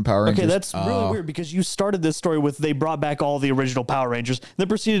away from Power Rangers. Okay, that's really Oh. weird because you started this story with they brought back all the original Power Rangers, then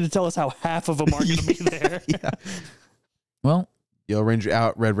proceeded to tell us how half of them are going to be there. well, Yellow Ranger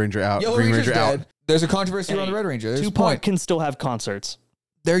out, Red Ranger out, Yellow Green Ranger's Ranger out. dead. There's a controversy around Hey, the Red Ranger. There's a Tupac point. can still have concerts.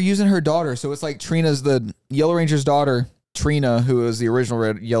 They're using her daughter, so it's like Trina's the Yellow Ranger's daughter. Trina, who was the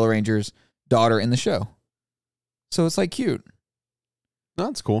original Yellow Ranger's daughter in the show. So it's like cute. No,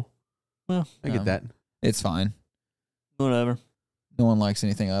 that's cool. Well, I No. get that. It's fine. whatever. No one likes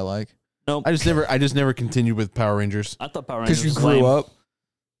anything I like. Nope. I just never continued with Power Rangers. I thought Power Rangers Because you was grew lame. up.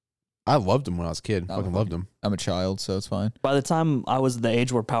 I loved them when I was a kid. I Fucking loved them. I'm a child, so it's fine. By the time I was the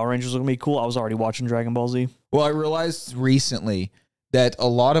age where Power Rangers were going to be cool, I was already watching Dragon Ball Z. Well, I realized recently that a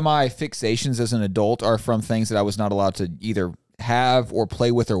lot of my fixations as an adult are from things that I was not allowed to either have or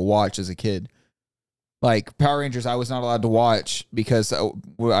play with or watch as a kid. Like Power Rangers, I was not allowed to watch because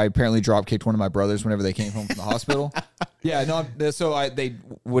I apparently drop kicked one of my brothers whenever they came home from the hospital. Yeah, no, so they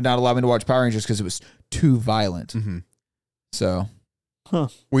would not allow me to watch Power Rangers because it was too violent. Mm-hmm. So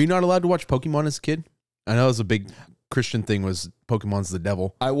Were you not allowed to watch Pokemon as a kid? I know it was a big Christian thing. Was Pokemon's the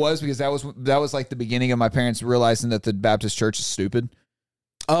devil? I was because that was like the beginning of my parents realizing that the Baptist church is stupid.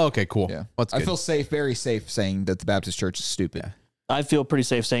 Oh, okay, cool. Yeah, That's I good. feel safe, very safe, saying that the Baptist church is stupid. Yeah. I feel pretty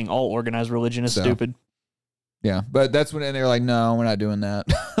safe saying all organized religion is So. stupid. Yeah, but that's when they're like, no, we're not doing that.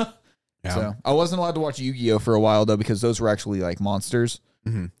 Yeah. So I wasn't allowed to watch Yu-Gi-Oh for a while though because those were actually like monsters.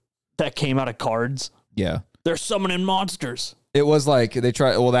 Mm-hmm. That came out of cards. Yeah, They're summoning monsters. it was like they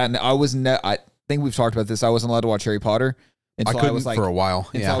tried. Well, that I think we've talked about this. I wasn't allowed to watch Harry Potter I couldn't for a while.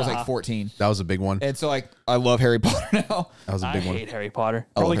 Until I was like 14. That was a big one. And so like I love Harry Potter now. That was a big one. I hate Harry Potter.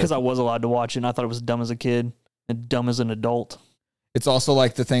 Probably because I was allowed to watch it and I thought it was dumb as a kid and dumb as an adult. It's also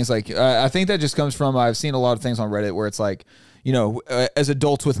like the things like I think that just comes from I've seen a lot of things on Reddit where it's like, you know, as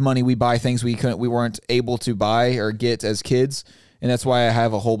adults with money, we buy things we weren't able to buy or get as kids, and that's why I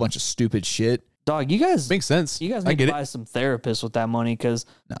have a whole bunch of stupid shit. Dog, you guys makes sense. You guys need to buy some therapists with that money because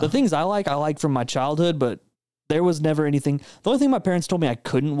the things I like from my childhood, but there was never anything. The only thing my parents told me I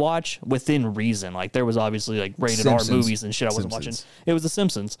couldn't watch within reason, like there was obviously like rated R movies and shit I wasn't watching. It was The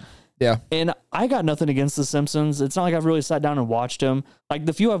Simpsons. Yeah. And I got nothing against The Simpsons. It's not like I've really sat down and watched them. Like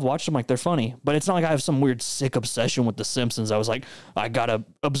the few I've watched them, like they're funny, but it's not like I have some weird sick obsession with The Simpsons. I was like, I got to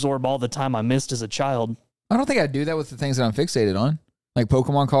absorb all the time I missed as a child. I don't think I do that with the things that I'm fixated on. Like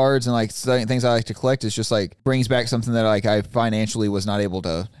Pokemon cards and like things I like to collect. It's just like brings back something that like I financially was not able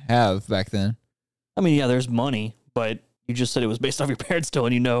to have back then. I mean, yeah, there's money, but you just said it was based off your parents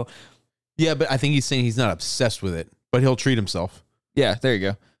telling you no. Yeah, but I think he's saying he's not obsessed with it, but he'll treat himself. Yeah, there you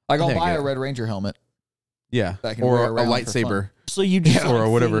go. Like I'll buy a Red Ranger helmet. Yeah, or a lightsaber. So you just or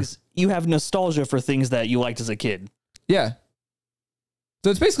whatever. You have nostalgia for things that you liked as a kid. Yeah. So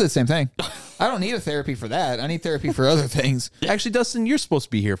it's basically the same thing. I don't need a therapy for that. I need therapy for other things. Actually, Dustin, you're supposed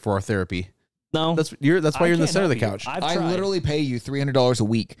to be here for our therapy. No, that's why you're in the center of the couch. I literally pay you $300 a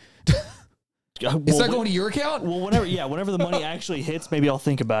week. Is that going to your account? Well, whenever the money actually hits, maybe I'll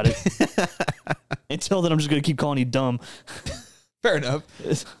think about it. Until then, I'm just going to keep calling you dumb. Fair enough.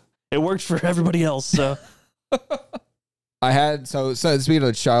 It worked for everybody else, so. I had, so speaking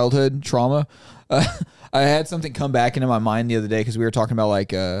of childhood trauma, I had something come back into my mind the other day because we were talking about like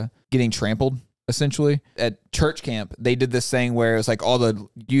getting trampled, essentially. At church camp, they did this thing where it was like all the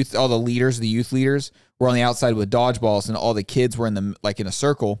youth leaders were on the outside with dodgeballs and all the kids were in a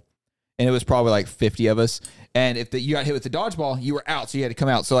circle. And it was probably like 50 of us. And if you got hit with the dodgeball, you were out. So you had to come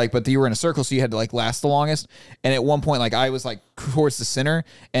out. So like, but you were in a circle. So you had to like last the longest. And at one point, like I was like towards the center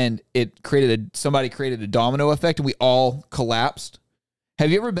and somebody created a domino effect and we all collapsed. Have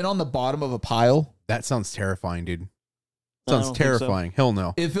you ever been on the bottom of a pile? That sounds terrifying, dude. Sounds terrifying. So. Hell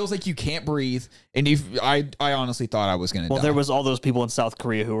no. It feels like you can't breathe. And I honestly thought I was going to die. Well, there was all those people in South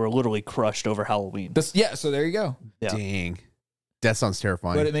Korea who were literally crushed over Halloween. So there you go. Yeah. Dang. That sounds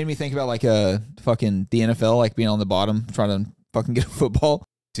terrifying. But it made me think about like the NFL, like being on the bottom trying to fucking get a football.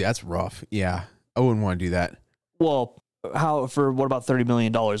 See, that's rough. Yeah. I wouldn't want to do that. Well, what about $30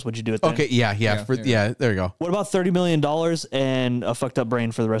 million? Would you do it then? Okay, yeah. There you go. What about $30 million and a fucked up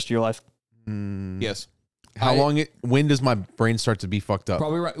brain for the rest of your life? Yes. When does my brain start to be fucked up?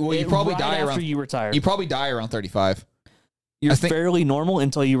 Probably right. Well, you probably die after around you retire. You probably die around 35. You're fairly normal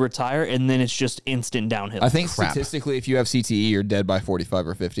until you retire, and then it's just instant downhill. I think statistically, if you have CTE, you're dead by 45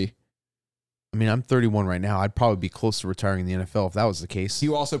 or 50. I mean, I'm 31 right now. I'd probably be close to retiring in the NFL if that was the case.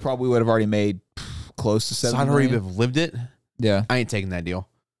 You also probably would have already made close to 7 So I'd already have lived it? Yeah. I ain't taking that deal.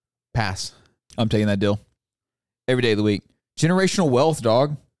 Pass. I'm taking that deal. Every day of the week. Generational wealth,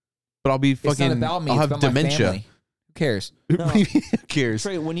 dog. But I'll be fucking... It's not about me. I'll it's have about dementia. My family. Who cares? No. Who cares?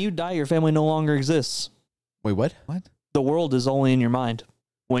 Trey, when you die, your family no longer exists. Wait, what? What? The world is only in your mind.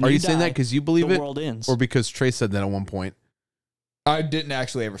 When Are you die, saying that because you believe the it? world ends. Or because Trey said that at one point? I didn't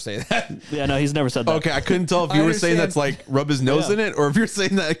actually ever say that. Yeah, no, he's never said that. Okay, I couldn't tell if you were saying that's like rub his nose in it or if you're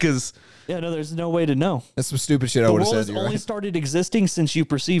saying that because... Yeah, no, there's no way to know. That's some stupid shit I would have said. The world has only started existing since you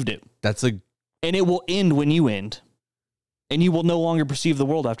perceived it. And it will end when you end. And you will no longer perceive the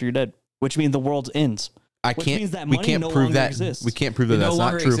world after you're dead, which means the world ends. We can't prove that. Exists. We can't prove that that's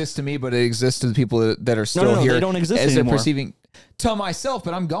not true. It no longer exists to me, but it exists to the people that are still here. They don't exist as anymore. They're perceiving to myself,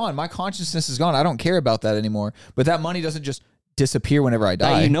 but I'm gone. My consciousness is gone. I don't care about that anymore. But that money doesn't just disappear whenever I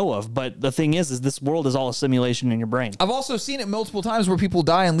die. That you know of. But the thing is this world is all a simulation in your brain. I've also seen it multiple times where people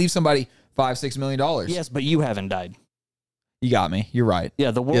die and leave somebody $5-6 million. Yes, but you haven't died. You got me. You're right.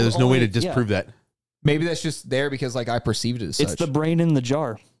 Yeah, the world. Yeah, there's no way to disprove that. Maybe that's just there because like I perceived it as such. It's the brain in the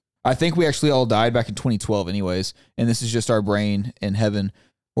jar. I think we actually all died back in 2012 anyways, and this is just our brain in heaven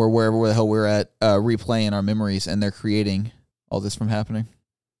or wherever the hell we're at replaying our memories, and they're creating all this from happening.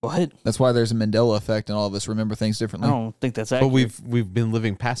 What? That's why there's a Mandela effect and all of us remember things differently. I don't think that's accurate. But we've been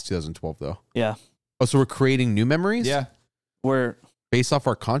living past 2012 though. Yeah. Oh, so we're creating new memories? Yeah. We're based off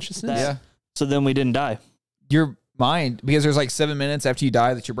our consciousness? Yeah. So then we didn't die. Your mind, because there's like 7 minutes after you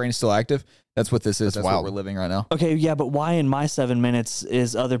die that your brain is still active. That's what this is. That's what we're living right now. Okay, yeah, but why in my 7 minutes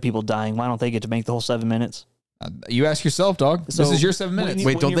is other people dying? Why don't they get to make the whole 7 minutes? You ask yourself, dog. So this is your 7 minutes.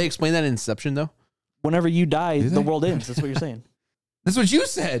 Wait, don't they explain that in Inception though? Whenever you die, the world ends. That's what you're saying. That's what you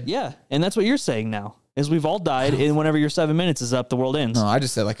said. Yeah, and that's what you're saying now. Is we've all died, and whenever your 7 minutes is up, the world ends. No, I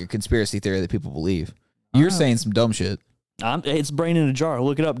just said like a conspiracy theory that people believe. You're saying some dumb shit. It's brain in a jar.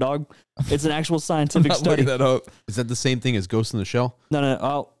 Look it up, dog. It's an actual scientific Not study. looking that up. Is that the same thing as Ghost in the Shell?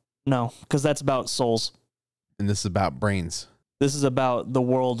 No, because that's about souls. And this is about brains. This is about the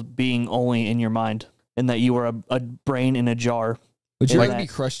world being only in your mind, and that you are a brain in a jar. Would you Like rather be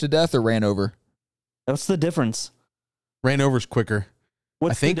that. crushed to death or ran over? What's the difference? Ran over's quicker.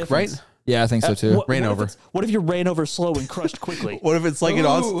 What's I think, the difference? right? Yeah, I think so too. Ran over. What if you're ran over slow and crushed quickly? What if it's like an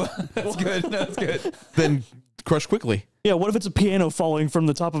Ooh, that's good. That's good. then crush quickly? Yeah, what if it's a piano falling from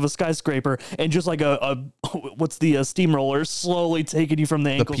the top of a skyscraper and just like a what's the steamroller slowly taking you from the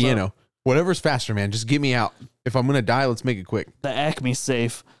The ankles piano. up? Whatever's faster, man. Just get me out. If I'm gonna die, let's make it quick. The Acme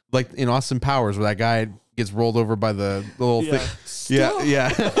safe. Like in Austin Powers, where that guy gets rolled over by the little Yeah. thing. Yeah.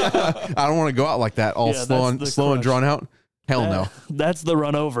 I don't want to go out like that, all Yeah, slow that's and the slow and crush. drawn out. Hell no. That's the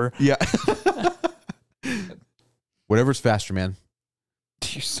run over. Yeah. Whatever's faster, man.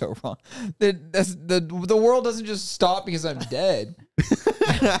 You're so wrong. The world doesn't just stop because I'm dead.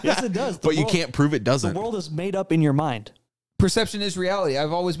 Yes, it does. The But you world- can't prove it The doesn't. world is made up in your mind. Perception is reality.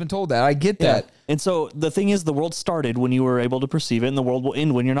 I've always been told that. I get that. And so the thing is, the world started when you were able to perceive it, and the world will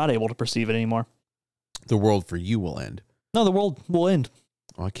end when you're not able to perceive it anymore. The world for you will end. No, the world will end.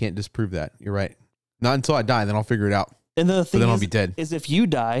 Oh, I can't disprove that. You're right. Not until I die, then I'll figure it out. And the But thing then I'll is, be dead. is if you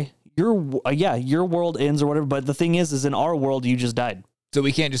die, your world ends or whatever. But the thing is in our world, you just died. So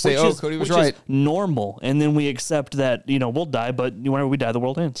we can't just say, Which "Oh, is- Cody was which right." is normal, and then we accept that we'll die, but whenever we die, the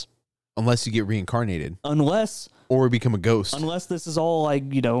world ends. Unless you get reincarnated Unless or become a ghost. this is all like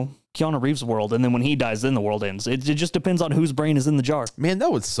Keanu Reeves' world, and then when he dies, then the world ends. It just depends on whose brain is in the jar. Man,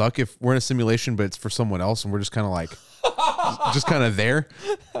 that would suck if we're in a simulation, but it's for someone else, and we're just kind of like, just kind of there.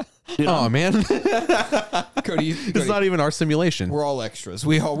 Dude, Oh man, Cody, it's not even our simulation. we're all extras.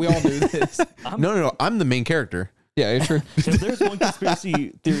 We all do this. No. I'm the main character. Yeah, it's true. If there's one conspiracy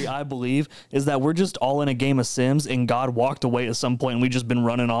theory I believe is that we're just all in a game of Sims, and God walked away at some point, and we just been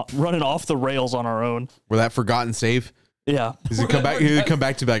running off the rails on our own. We're that forgotten save. Yeah. He's gonna come back. He's gonna come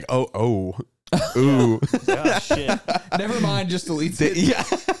back to be like, ooh. Yeah, shit. Never mind. Just delete it. Yeah.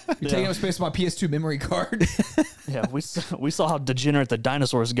 You're taking up space on my PS2 memory card. Yeah, we saw how degenerate the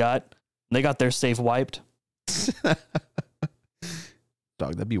dinosaurs got. They got their safe wiped.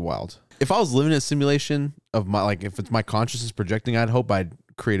 Dog, that'd be wild. If I was living in a simulation of if it's my consciousness projecting, I'd hope I'd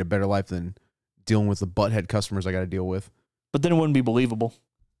create a better life than dealing with the butthead customers I got to deal with. But then it wouldn't be believable.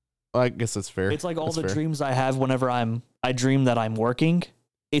 I guess that's fair. It's like all That's the fair. dreams I have whenever I dream that I'm working.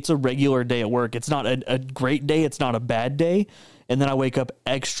 It's a regular day at work. It's not a great day. It's not a bad day. And then I wake up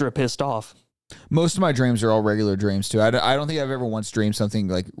extra pissed off. Most of my dreams are all regular dreams too. I don't think I've ever once dreamed something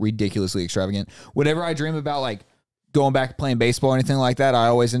like ridiculously extravagant. Whenever I dream about like going back playing baseball or anything like that, I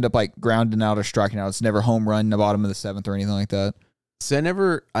always end up like grounding out or striking out. It's never home run in the bottom of the seventh or anything like that. See,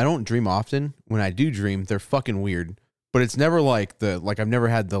 I don't dream often. When I do dream, they're fucking weird. But it's never like I've never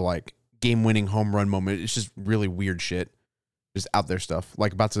had the like game winning home run moment. It's just really weird shit. Just out there stuff.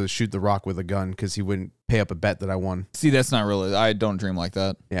 Like about to shoot the Rock with a gun because he wouldn't pay up a bet that I won. See, that's not really. I don't dream like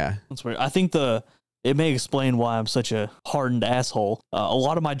that. Yeah. That's weird. I think it may explain why I'm such a hardened asshole. A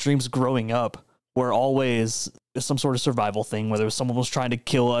lot of my dreams growing up were always some sort of survival thing, whether someone was trying to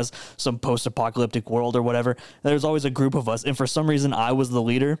kill us, some post-apocalyptic world or whatever. There's always a group of us, and for some reason, I was the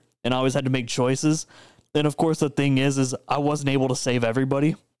leader, and I always had to make choices. And of course, the thing is I wasn't able to save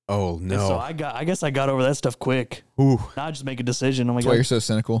everybody. Oh And no. so I guess I got over that stuff quick. Ooh. Now I just make a decision. I'm like, That's why you're so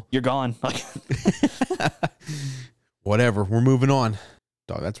cynical. you're gone. Like, Whatever. We're moving on.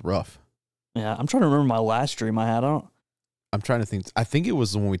 Dog, that's rough. yeah, I'm trying to remember my last dream I had. I'm trying to think. I think it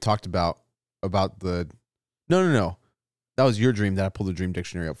was the one we talked about the. No. That was your dream that I pulled the dream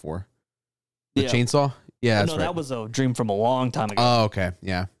dictionary up for. The Yeah. chainsaw. Yeah, that's no, right. that was a dream from a long time ago. Oh, okay.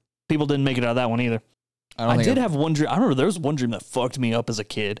 Yeah. People didn't make it out of that one either. I I did have one dream. I remember there was one dream that fucked me up as a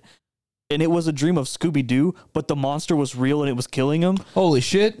kid. And it was a dream of Scooby-Doo, but the monster was real and it was killing him. Holy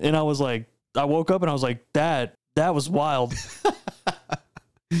shit. And I was like, I woke up and I was like, that was wild.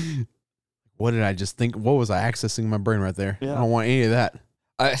 What did I just think? What was I accessing in my brain right there? Yeah. I don't want any of that.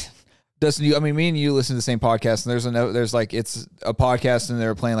 Dustin, me and you listen to the same podcast, and there's like it's a podcast, and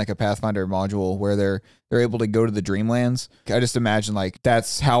they're playing like a Pathfinder module where they're able to go to the Dreamlands. I just imagine like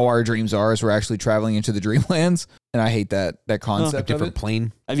that's how our dreams are, as we're actually traveling into the Dreamlands, and I hate that A concept of different it.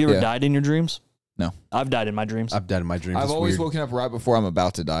 plane. Have you ever Yeah. died in your dreams? No. I've died in my dreams. I've died in my dreams. I've It's always weird. woken up right before I'm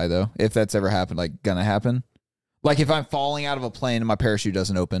about to die, though. If that's ever happened, like gonna happen, like if I'm falling out of a plane and my parachute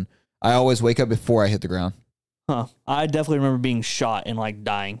doesn't open, I always wake up before I hit the ground. Huh. I definitely remember being shot and like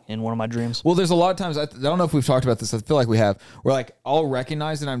dying in one of my dreams. Well, there's a lot of times, I don't know if we've talked about this. I feel like we have, where like I'll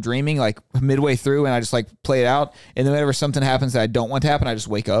recognize that I'm dreaming like midway through and I just like play it out. And then whenever something happens that I don't want to happen, I just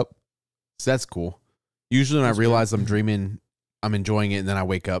wake up. So that's cool. Usually when That's I realize I'm dreaming, I'm enjoying it, and then I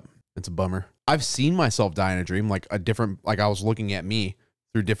wake up. It's a bummer. I've seen myself die in a dream, like I was looking at me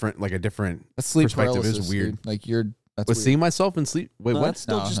through a different That's sleep perspective. It paralysis. was weird. Dude. Like that's Was weird. seeing myself in sleep? Wait, No, what? that's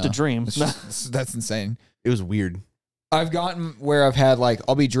still No, just no. a dream. That's insane. It was weird. I've gotten where I've had like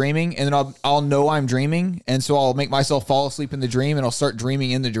I'll be dreaming and then I'll know I'm dreaming, and so I'll make myself fall asleep in the dream and I'll start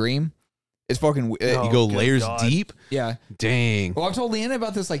dreaming in the dream. It's fucking Oh, You go good layers God. deep. yeah. Dang. Well, I've told Leanna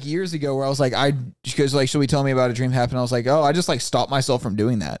about this like years ago, where I was like, she goes like, should we tell me about a dream happened? I was like, oh, I just like stopped myself from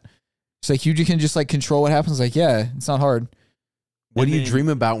doing that. It's like you can just like control what happens. Like, yeah, it's not hard. What And do you then- dream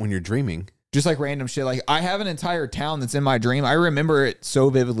about when you're dreaming? Just like random shit. Like I have an entire town that's in my dream. I remember it so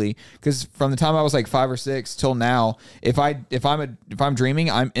vividly because from the time I was like 5 or 6 till now, if I'm dreaming,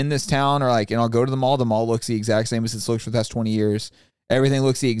 I'm in this town or like, and I'll go to the mall. The mall looks the exact same as it's looked for the past 20 years. Everything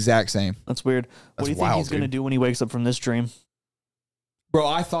looks the exact same. That's weird. What That's do you think wild, he's going to dude. do when he wakes up from this dream? Bro,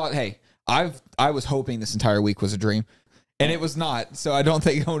 I thought, hey, I was hoping this entire week was a dream, and it was not. So I don't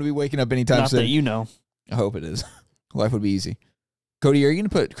think I'm going to be waking up anytime Not soon. that you know. I hope it is. Life would be easy. Cody, are you going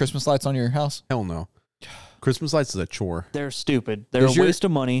to put Christmas lights on your house? Hell no. Christmas lights is a chore. They're stupid. They're Does a waste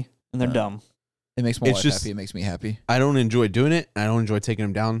of money, and they're dumb. It makes my It's wife just- happy. It makes me happy. I don't enjoy doing it. I don't enjoy taking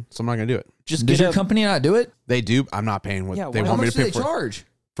them down, so I'm not gonna do it. Just Does get your up. company not do it? They do. I'm not paying what Yeah, they why- How want me much to do pay they charge?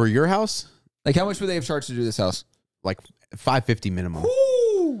 for your house. Like, how much would they have charged to do this house? Like $550 minimum.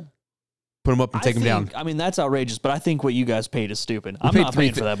 Ooh. Put them up and take them down. I mean, that's outrageous, but I think what you guys paid is stupid. I'm paid not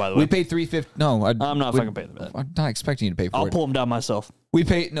paying for that, by the way. We paid $350. No, I'm not fucking paying for that. I'm not expecting you to pay for I'll it. pull them down myself. We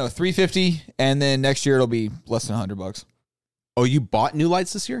paid $350, and then next year it'll be less than $100. Oh, you bought new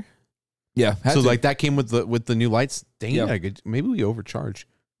lights this year? Yeah. So like that came with the new lights. Dang Yeah. it! Maybe we overcharge.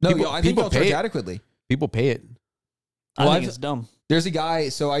 no, people- I think people they'll pay charge it. adequately. People pay it. I Well, think I've- it's dumb. There's a guy.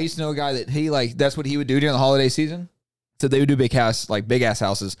 So I used to know a guy that he like that's what he would do during the holiday season. So they would do big ass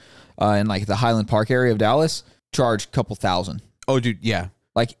houses in like the Highland Park area of Dallas. Charge a couple thousand, Oh, dude, yeah.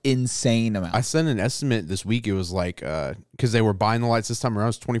 like insane amount. I sent an estimate this week. It was like because they were buying the lights this time around.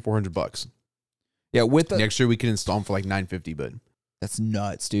 It was $2,400. Yeah, with the Next year we could install them for like $950. But that's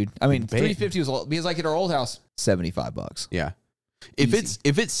nuts, dude. I mean, People pay it. $350 was a lot, because like at our old house, $75. yeah, if Easy.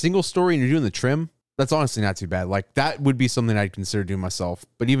 it's single story and you're doing the trim, that's honestly not too bad. Like that would be something I'd consider doing myself.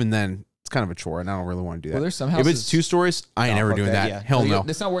 But even then, it's kind of a chore, and I don't really want to do that. Well, there's some if houses. it's 2 stories, I ain't Oh, never fuck doing that. yeah. Hell no,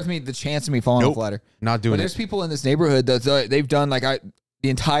 It's not worth me the chance of me falling Nope. off a ladder. not But doing there's it. people in this neighborhood that they've done like the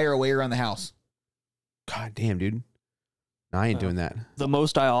entire way around the house. God damn, dude. No, I ain't doing that. The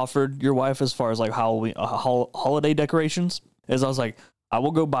most I offered your wife as far as like Halloween holiday decorations is I was like, I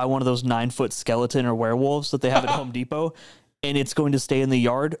will go buy one of those 9-foot skeleton or werewolves that they have at Home Depot, and it's going to stay in the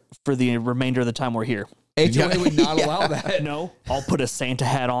yard for the remainder of the time we're here. HOA would not Yeah. allow that. No, I'll put a Santa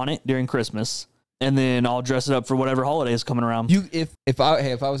hat on it during Christmas, and then I'll dress it up for whatever holiday is coming around. If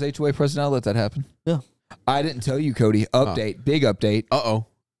I was HOA president, I'd let that happen. Yeah. I didn't tell you, Cody. Update, big update. Uh-oh.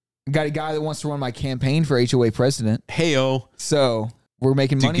 Got a guy that wants to run my campaign for HOA president. Hey-oh. So we're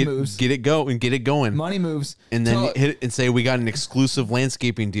making Dude, money moves. Get it going. Money moves. And then Tell- hit it and say we got an exclusive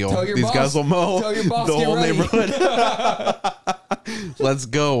landscaping deal. Tell your These boss- guys will mow tell your boss, the get whole ready. neighborhood. Let's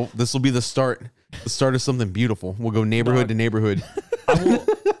go. This will be the start of something beautiful. We'll go neighborhood to neighborhood.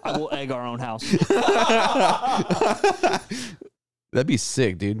 I will egg our own house. That'd be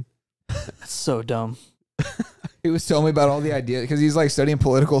sick, dude. That's so dumb. He was telling me about all the ideas because he's like studying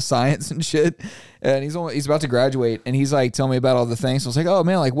political science and shit, and he's about to graduate, and he's like telling me about all the things. So I was like, oh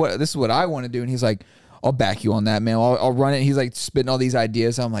man, like what? This is what I want to do, and he's like, I'll back you on that, man. I'll run it. He's like spitting all these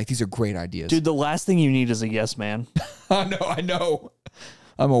ideas. I'm like, these are great ideas, Dude, the last thing you need is a yes man. I know,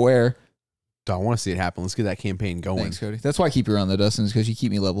 I'm aware. Dude, I want to see it happen. Let's get that campaign going. Thanks, Cody. That's why I keep you around the Dustin, because you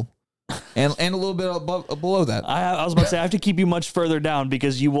keep me level, and a little bit below that. I was about to say I have to keep you much further down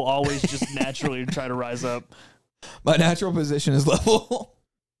because you will always just naturally try to rise up. My natural position is level.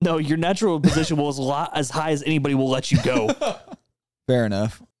 No, your natural position will as high as anybody will let you go. Fair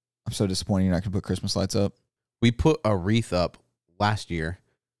enough. I'm so disappointed you're not gonna put Christmas lights up. We put a wreath up last year,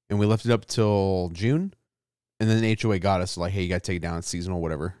 and we left it up till June, and then HOA got us like, hey, you got to take it down. It's seasonal,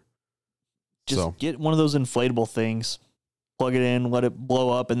 whatever. Just So get one of those inflatable things, plug it in, let it blow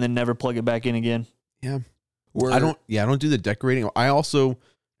up, and then never plug it back in again. yeah, I don't do the decorating. I also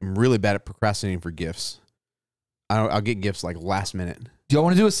am really bad at procrastinating for gifts. I'll get gifts like last minute. Do y'all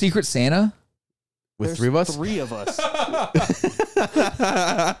want to do a Secret Santa? With There's 3 of us? 3 of us.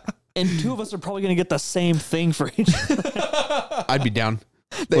 And 2 of us are probably going to get the same thing for each. I'd be down.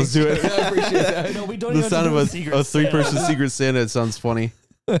 Let's do it. I appreciate that. No, we don't The even sound have of to do a Secret Santa. 3-person Secret Santa, it sounds funny.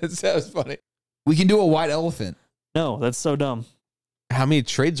 That sounds funny. We can do a white elephant. No, that's so dumb. How many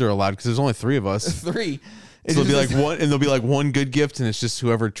trades are allowed? Because there's only 3 of us. 3. So there'll be like one, and there'll be like one good gift, and it's just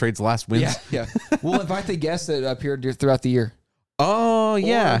whoever trades last wins. Yeah. We'll invite the guests that appear throughout the year. Oh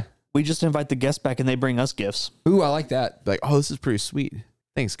yeah. Or we just invite the guests back and they bring us gifts. Ooh, I like that. Like, oh, this is pretty sweet.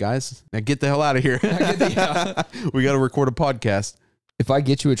 Thanks, guys. Now get the hell out of here. Yeah. We got to record a podcast. If I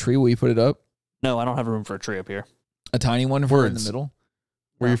get you a tree, will you put it up? No, I don't have room for a tree up here. A tiny one for in the Words. middle?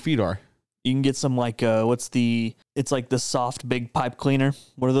 Where your feet are. You can get some like it's like the soft big pipe cleaner.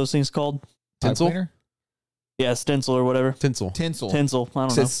 What are those things called? Pipe Tinsel? cleaner? Yeah, stencil or whatever. Tinsel. Tinsel. Tinsel. I don't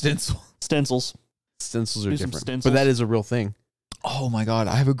Said know. stencil. Stencils. Stencils are Do some different. stencils. But that is a real thing. Oh my God,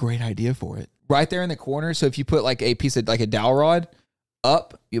 I have a great idea for it. Right there in the corner. So if you put like a piece of like a dowel rod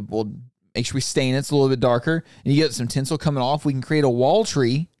up, you will make sure we stain it. It's a little bit darker. And you get some tinsel coming off. We can create a wall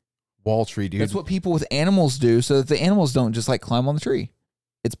tree. Wall tree, dude. That's what people with animals do so that the animals don't just like climb on the tree.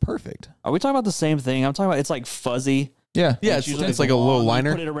 It's perfect. Are we talking about the same thing? I'm talking about it's like fuzzy. Yeah. Yeah, And it's usually like a little long. You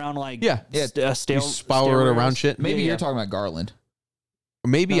liner. put it around like Yeah. stale. You spiral it around shit. Maybe Yeah, you're yeah. talking about garland.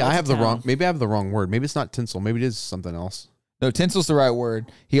 Maybe No, I that's have a the town. wrong. Maybe I have the wrong word. Maybe it's not tinsel. Maybe it is something else. No, tinsel's the right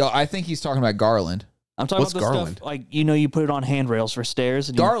word. I think he's talking about garland. I'm talking What's about the garland? stuff like you put it on handrails for stairs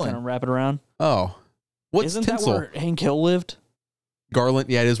and Garland. you kind of wrap it around. Oh, what's Isn't tinsel? that where Hank Hill lived? Garland.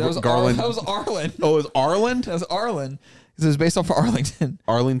 Yeah, it is. That was Garland. That was Arlen. Oh, it was Arland. That was Arlen. It was based off of Arlington.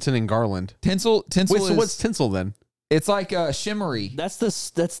 Arlington and Garland. Tinsel Wait, is, so what's tinsel then? it's like shimmery. That's the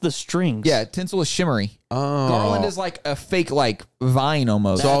strings. Yeah, tinsel is shimmery. Oh, Garland is like a fake like vine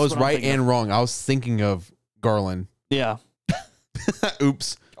almost. So I That's was what I'm right thinking and wrong. I was thinking of Garland. Yeah.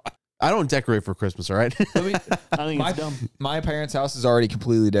 Oops. I don't decorate for Christmas. All right. I think my, it's dumb. my parents' house is already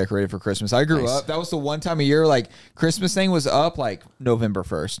completely decorated for Christmas. I grew Nice. up. That was the one time a year like Christmas thing was up like November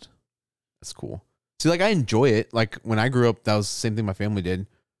 1st. That's cool. See, like I enjoy it. Like when I grew up, that was the same thing my family did.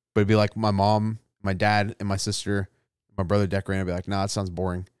 But it'd be like my mom, my dad, and my sister, my brother decorating. I'd be like, nah, that sounds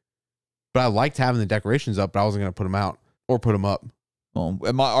boring. But I liked having the decorations up, but I wasn't gonna put them out or put them up. Well,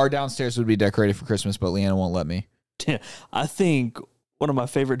 our downstairs would be decorated for Christmas, but Leanna won't let me. I think one of my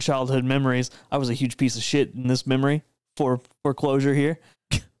favorite childhood memories. I was a huge piece of shit in this memory for closure here.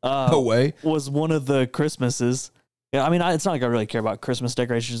 No way. Was one of the Christmases. Yeah, I mean, it's not like I really care about Christmas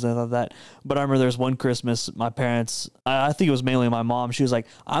decorations and all that, but I remember there's one Christmas, my parents, I think it was mainly my mom, she was like,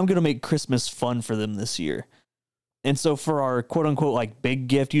 I'm going to make Christmas fun for them this year. And so for our quote unquote like big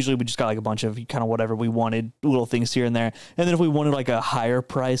gift, usually we just got like a bunch of kind of whatever we wanted, little things here and there. And then if we wanted like a higher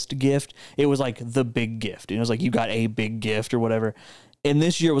priced gift, it was like the big gift. And it was like, you got a big gift or whatever. And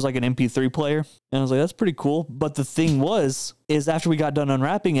this year it was like an MP3 player. And I was like, that's pretty cool. But the thing is after we got done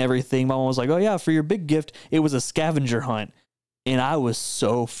unwrapping everything, my mom was like, oh yeah, for your big gift, it was a scavenger hunt. And I was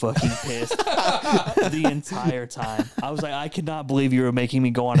so fucking pissed the entire time. I was like, I cannot believe you were making me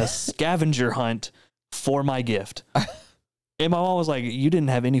go on a scavenger hunt for my gift. And my mom was like, you didn't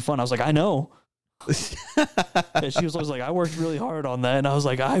have any fun. I was like, I know. And she was always like, I worked really hard on that. And I was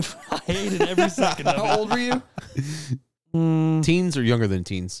like, I hated every second of it. How old were you? Teens or younger than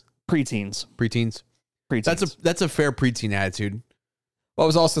teens? Preteens. Preteens. That's a fair preteen attitude. Well, I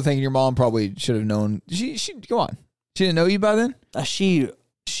was also thinking your mom probably should have known. She go on. She didn't know you by then? She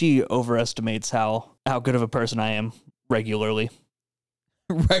overestimates how good of a person I am regularly.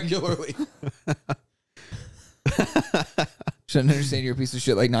 Regularly. Shouldn't understand you're a piece of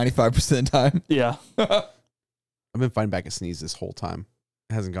shit like 95% of the time. Yeah. I've been fighting back a sneeze this whole time.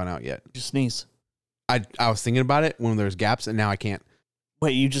 It hasn't gone out yet. Just sneeze. I was thinking about it when there's gaps, and now I can't.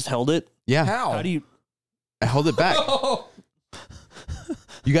 Wait, you just held it? Yeah, How? How do you? I held it back.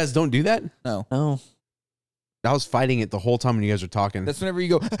 You guys don't do that? No. Oh, I was fighting it the whole time when you guys were talking. That's whenever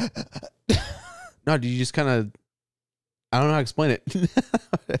you go. No, do you just kind of? I don't know how to explain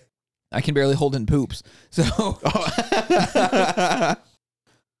it. I can barely hold in poops. So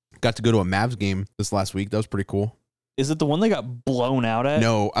Got to go to a Mavs game this last week. That was pretty cool. is it the one they got blown out at?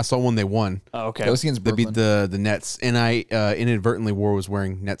 No, I saw one they won. Oh, okay. that was against They Brooklyn. beat the Nets, and I inadvertently was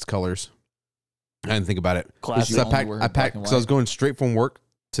wearing Nets colors. I didn't think about it. Classic. You So I only wear packed black and because I was white. going straight from work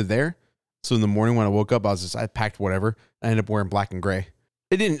to there. So in the morning when I woke up, I packed whatever. I ended up wearing black and gray.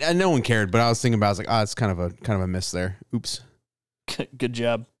 It didn't, and no one cared. But I was thinking about, I was like, it's kind of a miss there. Oops, Good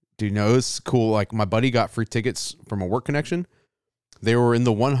job. dude. No, it was cool. Like my buddy got free tickets from a work connection. They were in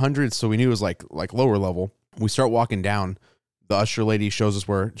the 100s, so we knew it was like lower level. We start walking down. The usher lady shows us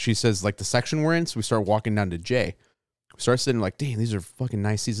where she says like the section we're in. So we start walking down to J. We start sitting like, damn, these are fucking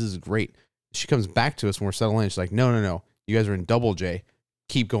nice seats. This is great. She comes back to us when we're settling in. She's like, no. You guys are in double J.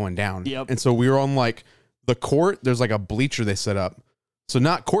 Keep going down. Yep. And so we were on like the court. There's like a bleacher they set up. So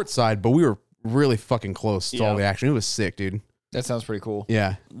not courtside, but we were really fucking close to all Yeah. the action. It was sick, dude. That sounds pretty cool.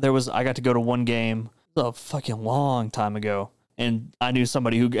 Yeah. I got to go to one game a fucking long time ago. and I knew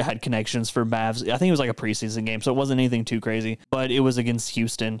somebody who had connections for Mavs. I think it was like a preseason game, so it wasn't anything too crazy, but it was against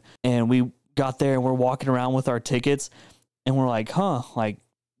Houston. And we got there and we're walking around with our tickets and we're like, like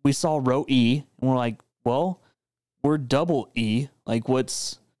we saw row E and we're like, well, we're double E. Like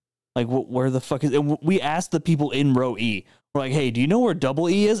what's like, where the fuck is, and we asked the people in row E, we're like, hey, do you know where double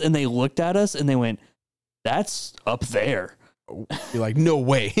E is? And they looked at us and they went, that's up there. You're like, no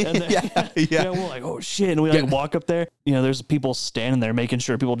way. And then, yeah, we're like, oh shit. And we like walk up there. You know, there's people standing there making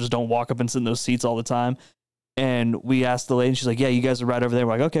sure people just don't walk up and sit in those seats all the time. And we asked the lady, and she's like, yeah, you guys are right over there.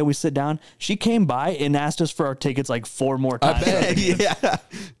 We're like, okay, we sit down. She came by and asked us for our tickets like 4 more times. Yeah.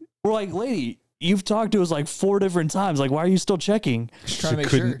 We're like, lady, you've talked to us like 4 different times. Like, why are you still checking? Just trying to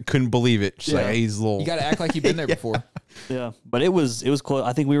make Couldn't believe it. She's Yeah. like, hey, he's a little. You got to act like you've been there before. Yeah. But it was close.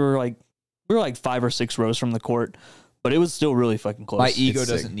 I think we were like 5 or 6 rows from the court, but it was still really fucking close. My ego It's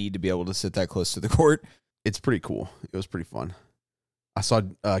doesn't sick. need to be able to sit that close to the court. It's pretty cool. It was pretty fun. I saw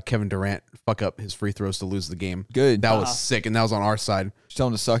Kevin Durant fuck up his free throws to lose the game. Good. That was sick, and that was on our side. Just tell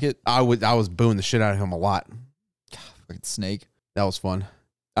him to suck it. I was booing the shit out of him a lot. Fucking snake. That was fun.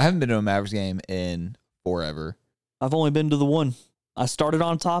 I haven't been to a Mavericks game in forever. I've only been to the one. I started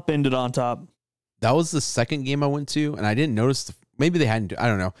on top, ended on top. That was the second game I went to, and I didn't notice. Maybe they hadn't. I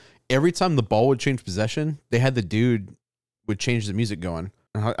don't know. Every time the ball would change possession, they had the dude would change the music going.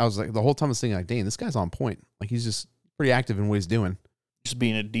 And I was like, the whole time I was thinking, like, dang, this guy's on point. Like, he's just pretty active in what he's doing. Just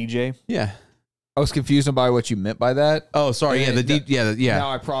being a DJ. Yeah. I was confused by what you meant by that. Oh, sorry. And Yeah. Yeah. Now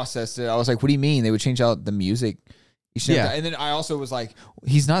I processed it. I was like, what do you mean? They would change out the music. You shouldn't have- And then I also was like,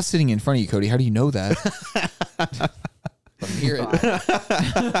 he's not sitting in front of you, Cody. How do you know that? Let me hear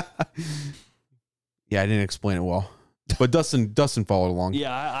it. Yeah, I didn't explain it well, but Dustin followed along.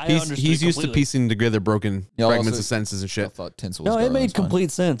 Yeah, I he's understood used to completely. piecing together broken Yeah, fragments also- of sentences and I shit. thought tinsel was No, it gone. made That's fine.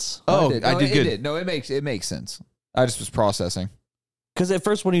 complete sense. Oh, I I did it good. did. No, it makes sense. I just was processing. Because at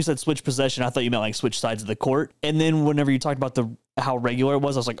first when you said switch possession, I thought you meant like switch sides of the court. And then whenever you talked about how regular it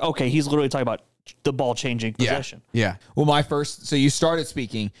was, I was like, okay, he's literally talking about the ball changing possession. Yeah. Well, so you started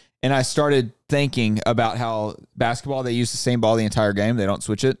speaking, and I started thinking about how basketball, they use the same ball the entire game. They don't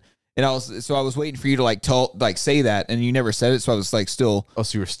switch it. And I was waiting for you to say that, and you never said it. So I was like, still, Oh,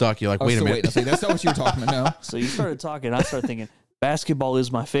 so you were stuck. You're like, I was wait a still minute. waiting. I was like, that's not what you were talking about. No. So you started talking, I started thinking, basketball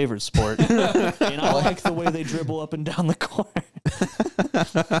is my favorite sport. And I like the way they dribble up and down the court.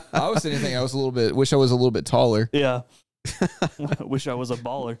 I was sitting thinking wish I was a little bit taller. Yeah. Wish I was a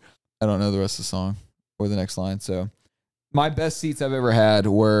baller. I don't know the rest of the song or the next line. So my best seats I've ever had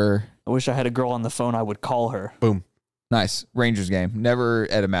were I wish I had a girl on the phone, I would call her. Boom. nice Rangers game. Never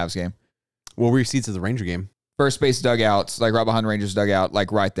at a Mavs game. What were your seats at the Ranger game? First base dugouts, like right behind Rangers dugout,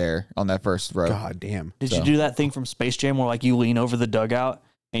 like right there on that first row. God damn. Did So- you do that thing from Space Jam where like you lean over the dugout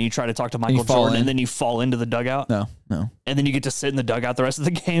and you try to talk to you Michael fall Jordan in? and then you fall into the dugout? No. And then you get to sit in the dugout the rest of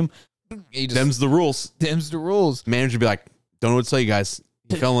the game? He just Them's the rules. dims the rules. Manager be like, don't know what to tell you guys.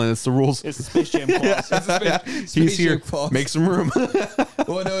 You fell in. It's the rules. It's the Space Jam clause. He's here. Jam clause. Make some room.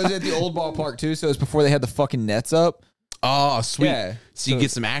 Well, no, it was at the old ballpark too, so it was before they had the fucking nets up. Oh, sweet. Yeah. So you So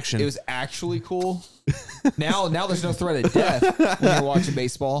get some action. It was actually cool. Now there's no threat of death when you're watching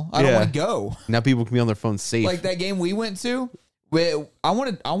baseball. I don't Yeah. want to go. Now people can be on their phones safe. Like that game we went to, I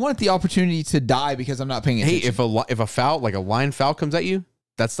wanted the opportunity to die because I'm not paying hey, attention. if a foul, like a line foul comes at you,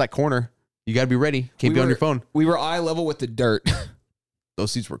 that's that corner. You got to be ready. Can't We be on were- your phone. We were eye level with the dirt.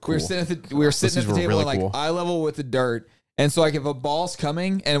 Those seats were cool. We were sitting at the were table really and, like cool. eye level with the dirt. And so like if a ball's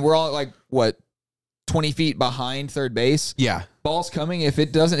coming and we're all like 20 feet behind third base, Yeah. ball's coming. If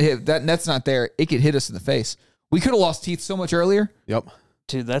it doesn't hit, that net's not there, it could hit us in the face. We could have lost teeth so much earlier. Yep.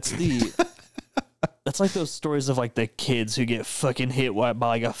 Dude, that's like those stories of like the kids who get fucking hit by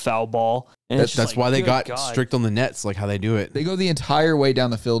like a foul ball. And it's just That's like, why they good got God. strict on the nets, like how they do it. They go the entire way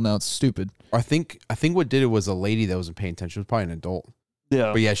down the field now. It's stupid. I think what did it was a lady that wasn't paying attention. It was probably an adult.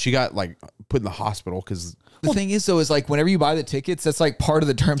 Yeah. But yeah, she got like put in the hospital because The thing is, though, is like whenever you buy the tickets, that's like part of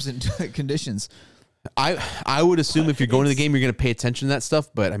the terms and conditions. I would assume if you're going to the game, you're going to pay attention to that stuff.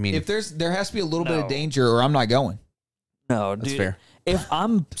 But I mean, If there has to be a little bit No. of danger, or I'm not going. No, that's dude. fair. If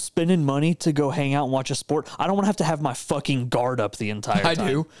I'm spending money to go hang out and watch a sport, I don't want to have my fucking guard up the entire I time.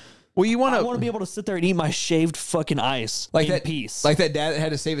 do. Well, you want I want to be able to sit there and eat my shaved fucking ice Like in that peace. Like that dad that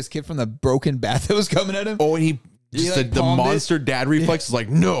had to save his kid from the broken bat that was coming at him. Oh, and he He, just like, the palmed it? monster dad reflex is like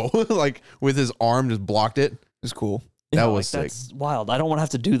no, like with his arm just blocked it. It was cool. That like, was sick. that's wild. I don't want to have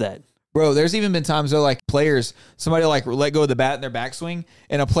to do that. Bro, there's even been times though, like players, somebody like let go of the bat in their backswing,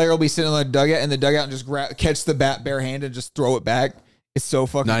 and a player will be sitting in the dugout and just catch the bat barehanded and just throw it back. It's so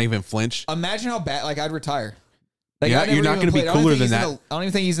fucking. Not even flinch. Imagine how bad. Like I'd retire. Like, Yeah, I never you're not even gonna be played. I don't cooler even think than he's in the- I don't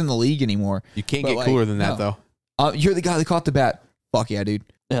even think he's in the league anymore. You can't But, get like, cooler than that no. though. You're the guy that caught the bat. Fuck yeah, dude.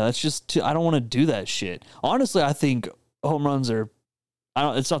 Yeah, that's just I don't want to do that shit. Honestly, I think home runs are.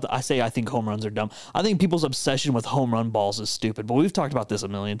 It's not that I say I think home runs are dumb. I think people's obsession with home run balls is stupid. But we've talked about this a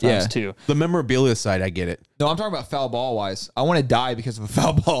million times too. The memorabilia side, I get it. No, I'm talking about foul ball wise. I want to die because of a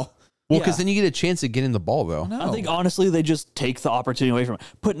foul ball. Well, because then you get a chance at getting the ball, though. No. I think honestly they just take the opportunity away from it.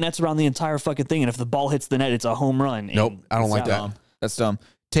 Put nets around the entire fucking thing, and if the ball hits the net, it's a home run. Nope, I don't it's like out. that. Dumb. That's dumb.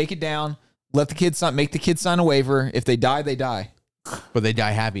 Take it down. Let the kids sign. Make the kids sign a waiver. If they die, they die. But they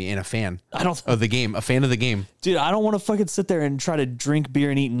die happy and a fan I don't, of the game, a fan of the game. dude. I don't want to fucking sit there and try to drink beer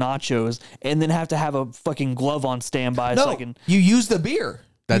and eat nachos, and then have to have a fucking glove on standby so I can. You use the beer.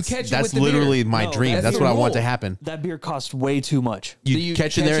 That's you catch it with the literally beer. my No, dream. that's That's your what I want goal. to happen. That beer costs way too much. You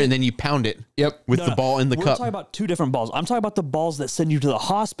catch in there and then you pound it Yep. with No, the no. ball in the We're cup. talking about two different balls. I'm talking about the balls that send you to the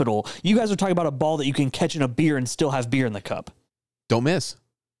hospital. You guys are talking about a ball that you can catch in a beer and still have beer in the cup. Don't miss.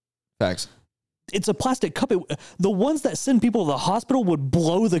 Facts. It's a plastic cup. The ones that send people to the hospital would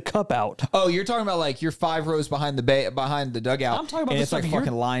blow the cup out. Oh, you're talking about like you're 5 rows behind the dugout. I'm talking about and the it's like stuff you're-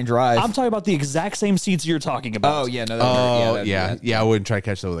 fucking line drive. I'm talking about the exact same seats you're talking about. Oh yeah, no. Oh, that'd be bad. I wouldn't try to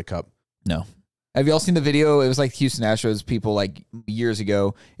catch that with a cup. No. Have y'all seen the video? It was like Houston Astros people like years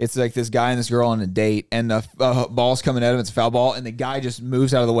ago. It's like this guy and this girl on a date, and the ball's coming at him. It's a foul ball, and the guy just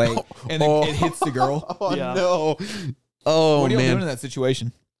moves out of the way, and then it hits the girl. Oh, Yeah. no. Oh, What are y'all doing man. in that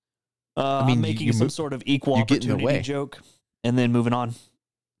situation? I mean, am making you some move- sort of equal you get in the opportunity way. joke, and then moving on.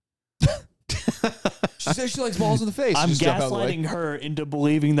 She says she likes balls in the face. I'm Just jump out of the way. gaslighting her into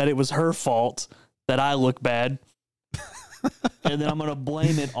believing that it was her fault that I look bad, and then I'm gonna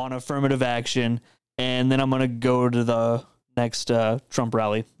blame it on affirmative action, and then I'm gonna go to the next Trump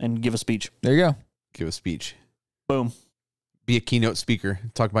rally and give a speech. There you go. Give a speech. Boom. Be a keynote speaker.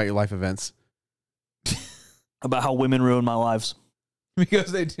 Talk about your life events. About how women ruin my lives.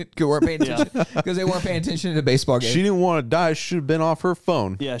 Because they weren't paying attention. Because they weren't paying attention to the baseball game. She didn't want to die. Should have been off her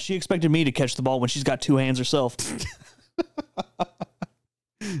phone. Yeah, she expected me to catch the ball when she's got two hands herself.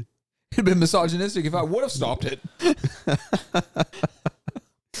 It'd been misogynistic if I would have stopped it.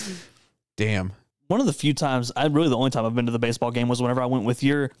 Damn. One of the few times, really the only time I've been to the baseball game was whenever I went with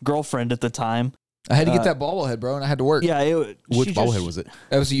your girlfriend at the time. I had to get that bobblehead, bro, and I had to work. Yeah, Which bobblehead was it?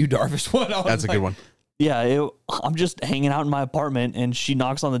 That was a Yu Darvish one. I was That's a like, good one. Yeah, I'm just hanging out in my apartment, and she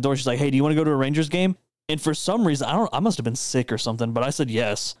knocks on the door. She's like, "Hey, do you want to go to a Rangers game?" And for some reason, I must have been sick or something, but I said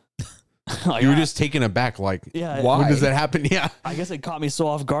yes. Like, You were just taken aback. Like, yeah. Why? when does that happen? Yeah. I guess it caught me so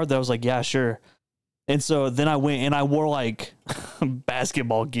off guard that I was like, "Yeah, sure." And so then I went and I wore like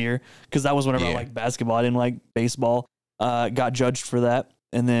basketball gear because that was whenever I Yeah. liked basketball. I didn't like baseball. Got judged for that,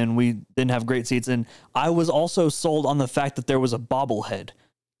 and then we didn't have great seats. And I was also sold on the fact that there was a bobblehead.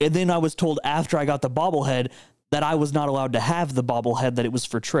 And then I was told after I got the bobblehead that I was not allowed to have the bobblehead, that it was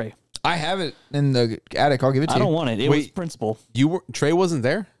for Trey. I have it in the attic. I'll give it to I you. don't want it. It was Wait. principal. Trey wasn't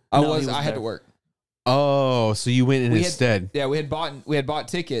there? No, he was I had there. to work. Oh, so you went in We had- instead. Yeah, we had bought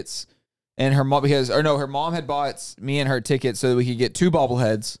tickets, and her mom her mom had bought me and her tickets so that we could get 2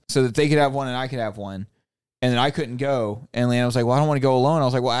 bobbleheads, so that they could have one and I could have one, and then I couldn't go. And Leanna was like, "Well, I don't want to go alone." I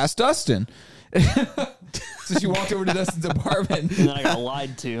was like, "Well, ask Dustin." So she walked over to Dustin's apartment. And then I got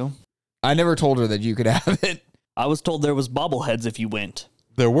lied to. I never told her that you could have it. I was told there was bobbleheads if you went.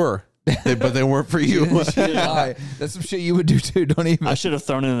 There were, but they weren't for you. She didn't lie. That's some shit you would do too. Don't even. I should have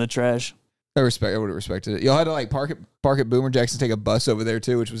thrown it in the trash. I would have respected it. Y'all had to like park at Boomer Jackson, take a bus over there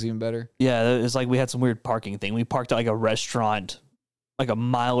too, which was even better. Yeah, it's like we had some weird parking thing. We parked at like a restaurant like a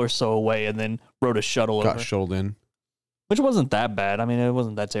mile or so away and then rode a shuttle Got over. shuttled in. Which wasn't that bad. I mean, it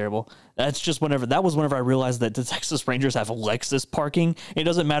wasn't that terrible. That's just whenever I realized that the Texas Rangers have Lexus parking. It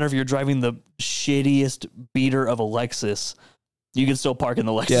doesn't matter if you're driving the shittiest beater of a Lexus, you can still park in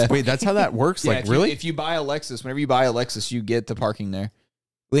the Lexus. Yeah. Wait, that's how that works? Yeah, Like, if really? if you buy a Lexus, whenever you buy a Lexus, you get the parking there.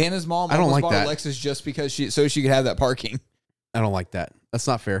 Leanna's mom I don't almost like bought that. a Lexus just because she could have that parking. I don't like that. That's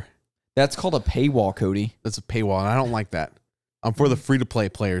not fair. That's called a paywall, Cody. That's a paywall, and I don't like that. I'm for the free-to-play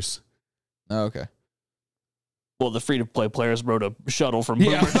players. Oh, okay. Well, the free-to-play players rode a shuttle from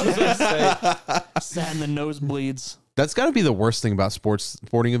Yeah. Boomer. Sat in the nosebleeds. That's got to be the worst thing about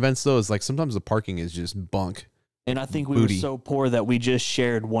sporting events, though, is like sometimes the parking is just bunk. And I think we Booty. were so poor that we just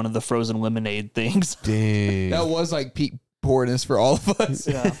shared one of the frozen lemonade things. Dang. That was like peak poorness for all of us.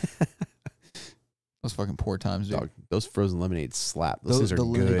 Yeah. Those fucking poor times, dude. Dog, those frozen lemonades slap. Those things are the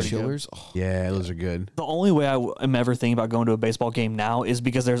lemon good. chillers. Oh, Yeah, those are good. The only way I am ever thinking about going to a baseball game now is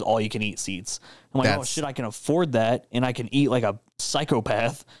because there's all you can eat seats. I'm like, oh That's- shit, I can afford that and I can eat like a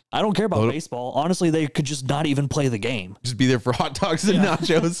psychopath. I don't care about Well- baseball. Honestly, they could just not even play the game. Just be there for hot dogs and Yeah.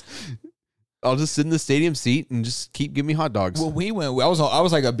 nachos. I'll just sit in the stadium seat and just keep giving me hot dogs. Well, we went. I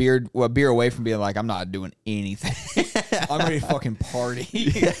was like a beer away from being like, I'm not doing anything. I'm ready to fucking party.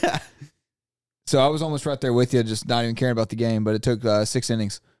 Yeah. So I was almost right there with you, just not even caring about the game. But it took 6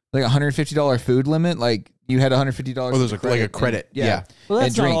 innings. Like $150 food limit. Like you had $150. Oh, there's like a credit. Yeah. Well,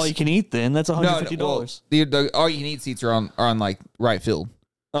 that's And not all drinks. you can eat then. That's $150. well, the all you can eat seats are on like right field.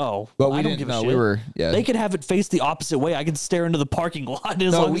 Oh, But we I don't didn't give a know. shit. We were They could have it face the opposite way. I could stare into the parking lot.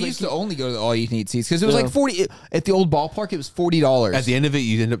 As No, long we as used they to only go to the all you can eat seats because it was Yeah. like 40 at the old ballpark. It was $40. At the end of it,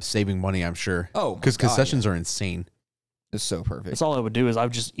 you end up saving money, I'm sure. Oh, my because God, concessions are insane. It's so perfect. That's all I would do is I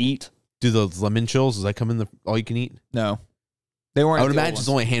would just eat. Do those lemon chills? Does that come in the all you can eat? No, they weren't. I at would the old imagine it's ones.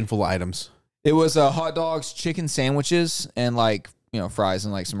 only a handful of items. It was hot dogs, chicken sandwiches, and like fries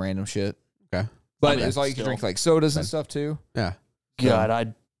and like some random shit. Okay. But I mean, it was all you could still. drink like sodas and Okay. stuff too. Yeah.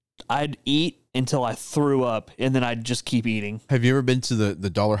 God, I'd eat until I threw up, and then I'd just keep eating. Have you ever been to the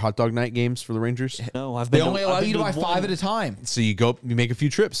dollar hot dog night games for the Rangers? No, I've They been. only allow you to buy 5 at a time. So you go, you make a few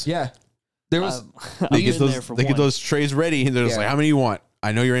trips. Yeah, there was. They get those. They get those trays ready, and they're just Yeah. like, "How many you want?"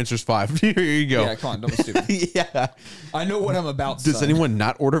 I know your answer's 5. Here you go. Yeah, come on, don't be stupid. Yeah. I know what I'm about. Does son. anyone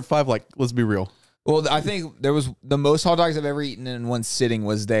not order 5? Like, let's be real. Well, I think there was the most hot dogs I've ever eaten in one sitting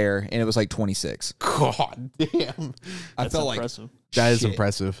was there, and it was like 26. God damn. I That's felt impressive. That is shit.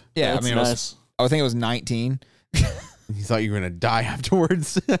 impressive. Yeah, That's I mean, nice. I think it was 19. You thought you were gonna die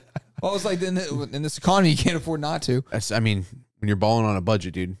afterwards. I was like, in this economy, you can't afford not to. I mean, when you're balling on a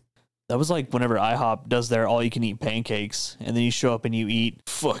budget, dude. That was like whenever IHOP does their all-you-can-eat pancakes, and then you show up and you eat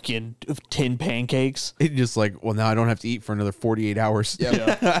fucking 10 pancakes. It just like, well, now I don't have to eat for another 48 hours.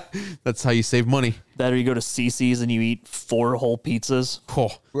 Yeah. That's how you save money. That or you go to CC's and you eat 4 whole pizzas.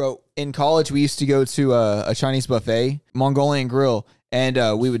 Oh, Bro, in college, we used to go to a Chinese buffet, Mongolian Grill, and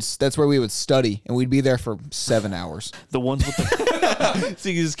that's where we would study, and we'd be there for 7 hours. The ones with the so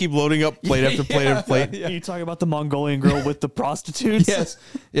you just keep loading up plate after plate after plate. you talking about the Mongolian girl with the prostitutes? Yes.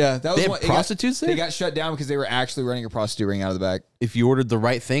 Yeah, that was They have one- prostitutes They there? got shut down because they were actually running a prostitute ring out of the back. If you ordered the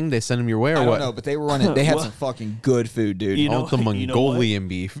right thing, they send them your way, or I what? don't know, but they were running. They had What? some fucking good food, dude. You I know- want the you know what? Mongolian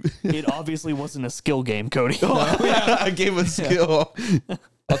beef. It obviously wasn't a skill game, Cody. I gave a skill.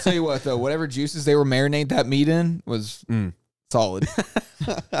 I'll tell you what, though, whatever juices they were marinating that meat in was solid.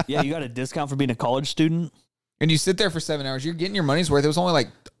 Yeah, you got a discount for being a college student. And you sit there for 7 hours, you're getting your money's worth. It was only like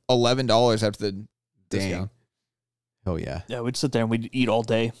 $11 after the Dang. discount. Oh yeah. Yeah, we'd sit there and we'd eat all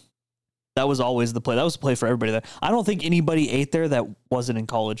day. That was always the play. That was the play for everybody there. I don't think anybody ate there that wasn't in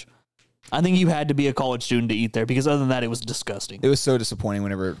college. I think you had to be a college student to eat there because other than that, it was disgusting. It was so disappointing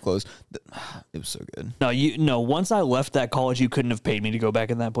whenever it closed. It was so good. No, once I left that college, you couldn't have paid me to go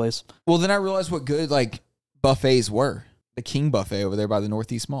back in that place. Well, then I realized what good like buffets were. The King Buffet over there by the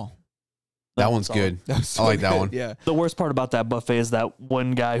Northeast Mall. That one's solid. good. That was so I like that good. one. Yeah. The worst part about that buffet is that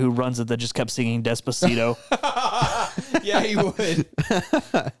one guy who runs it that just kept singing Despacito. Yeah, he would.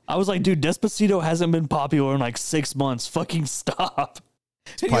 I was like, dude, Despacito hasn't been popular in like 6 months. Fucking stop.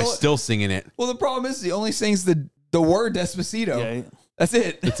 Probably still singing it. Well, the problem is he only sings the word Despacito. Yeah, That's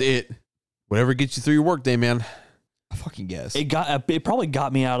it. That's it. Whatever gets you through your workday, man. I fucking guess. it probably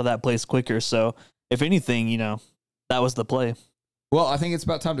got me out of that place quicker. So if anything, that was the play. Well, I think it's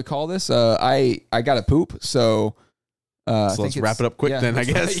about time to call this. I got to poop, so. I think Let's wrap it up quick then, I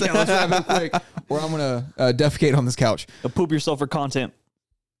guess. Yeah, let's wrap it up quick. Or I'm gonna defecate on this couch. Poop yourself for content.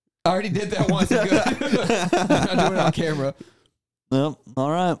 I already did that once. I'm good. I'm not doing it on camera. Yep.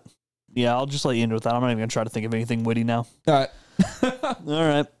 All right. Yeah, I'll just let you end with that. I'm not even gonna try to think of anything witty now. All right. All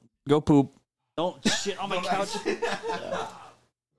right. Go poop. Don't shit on my couch.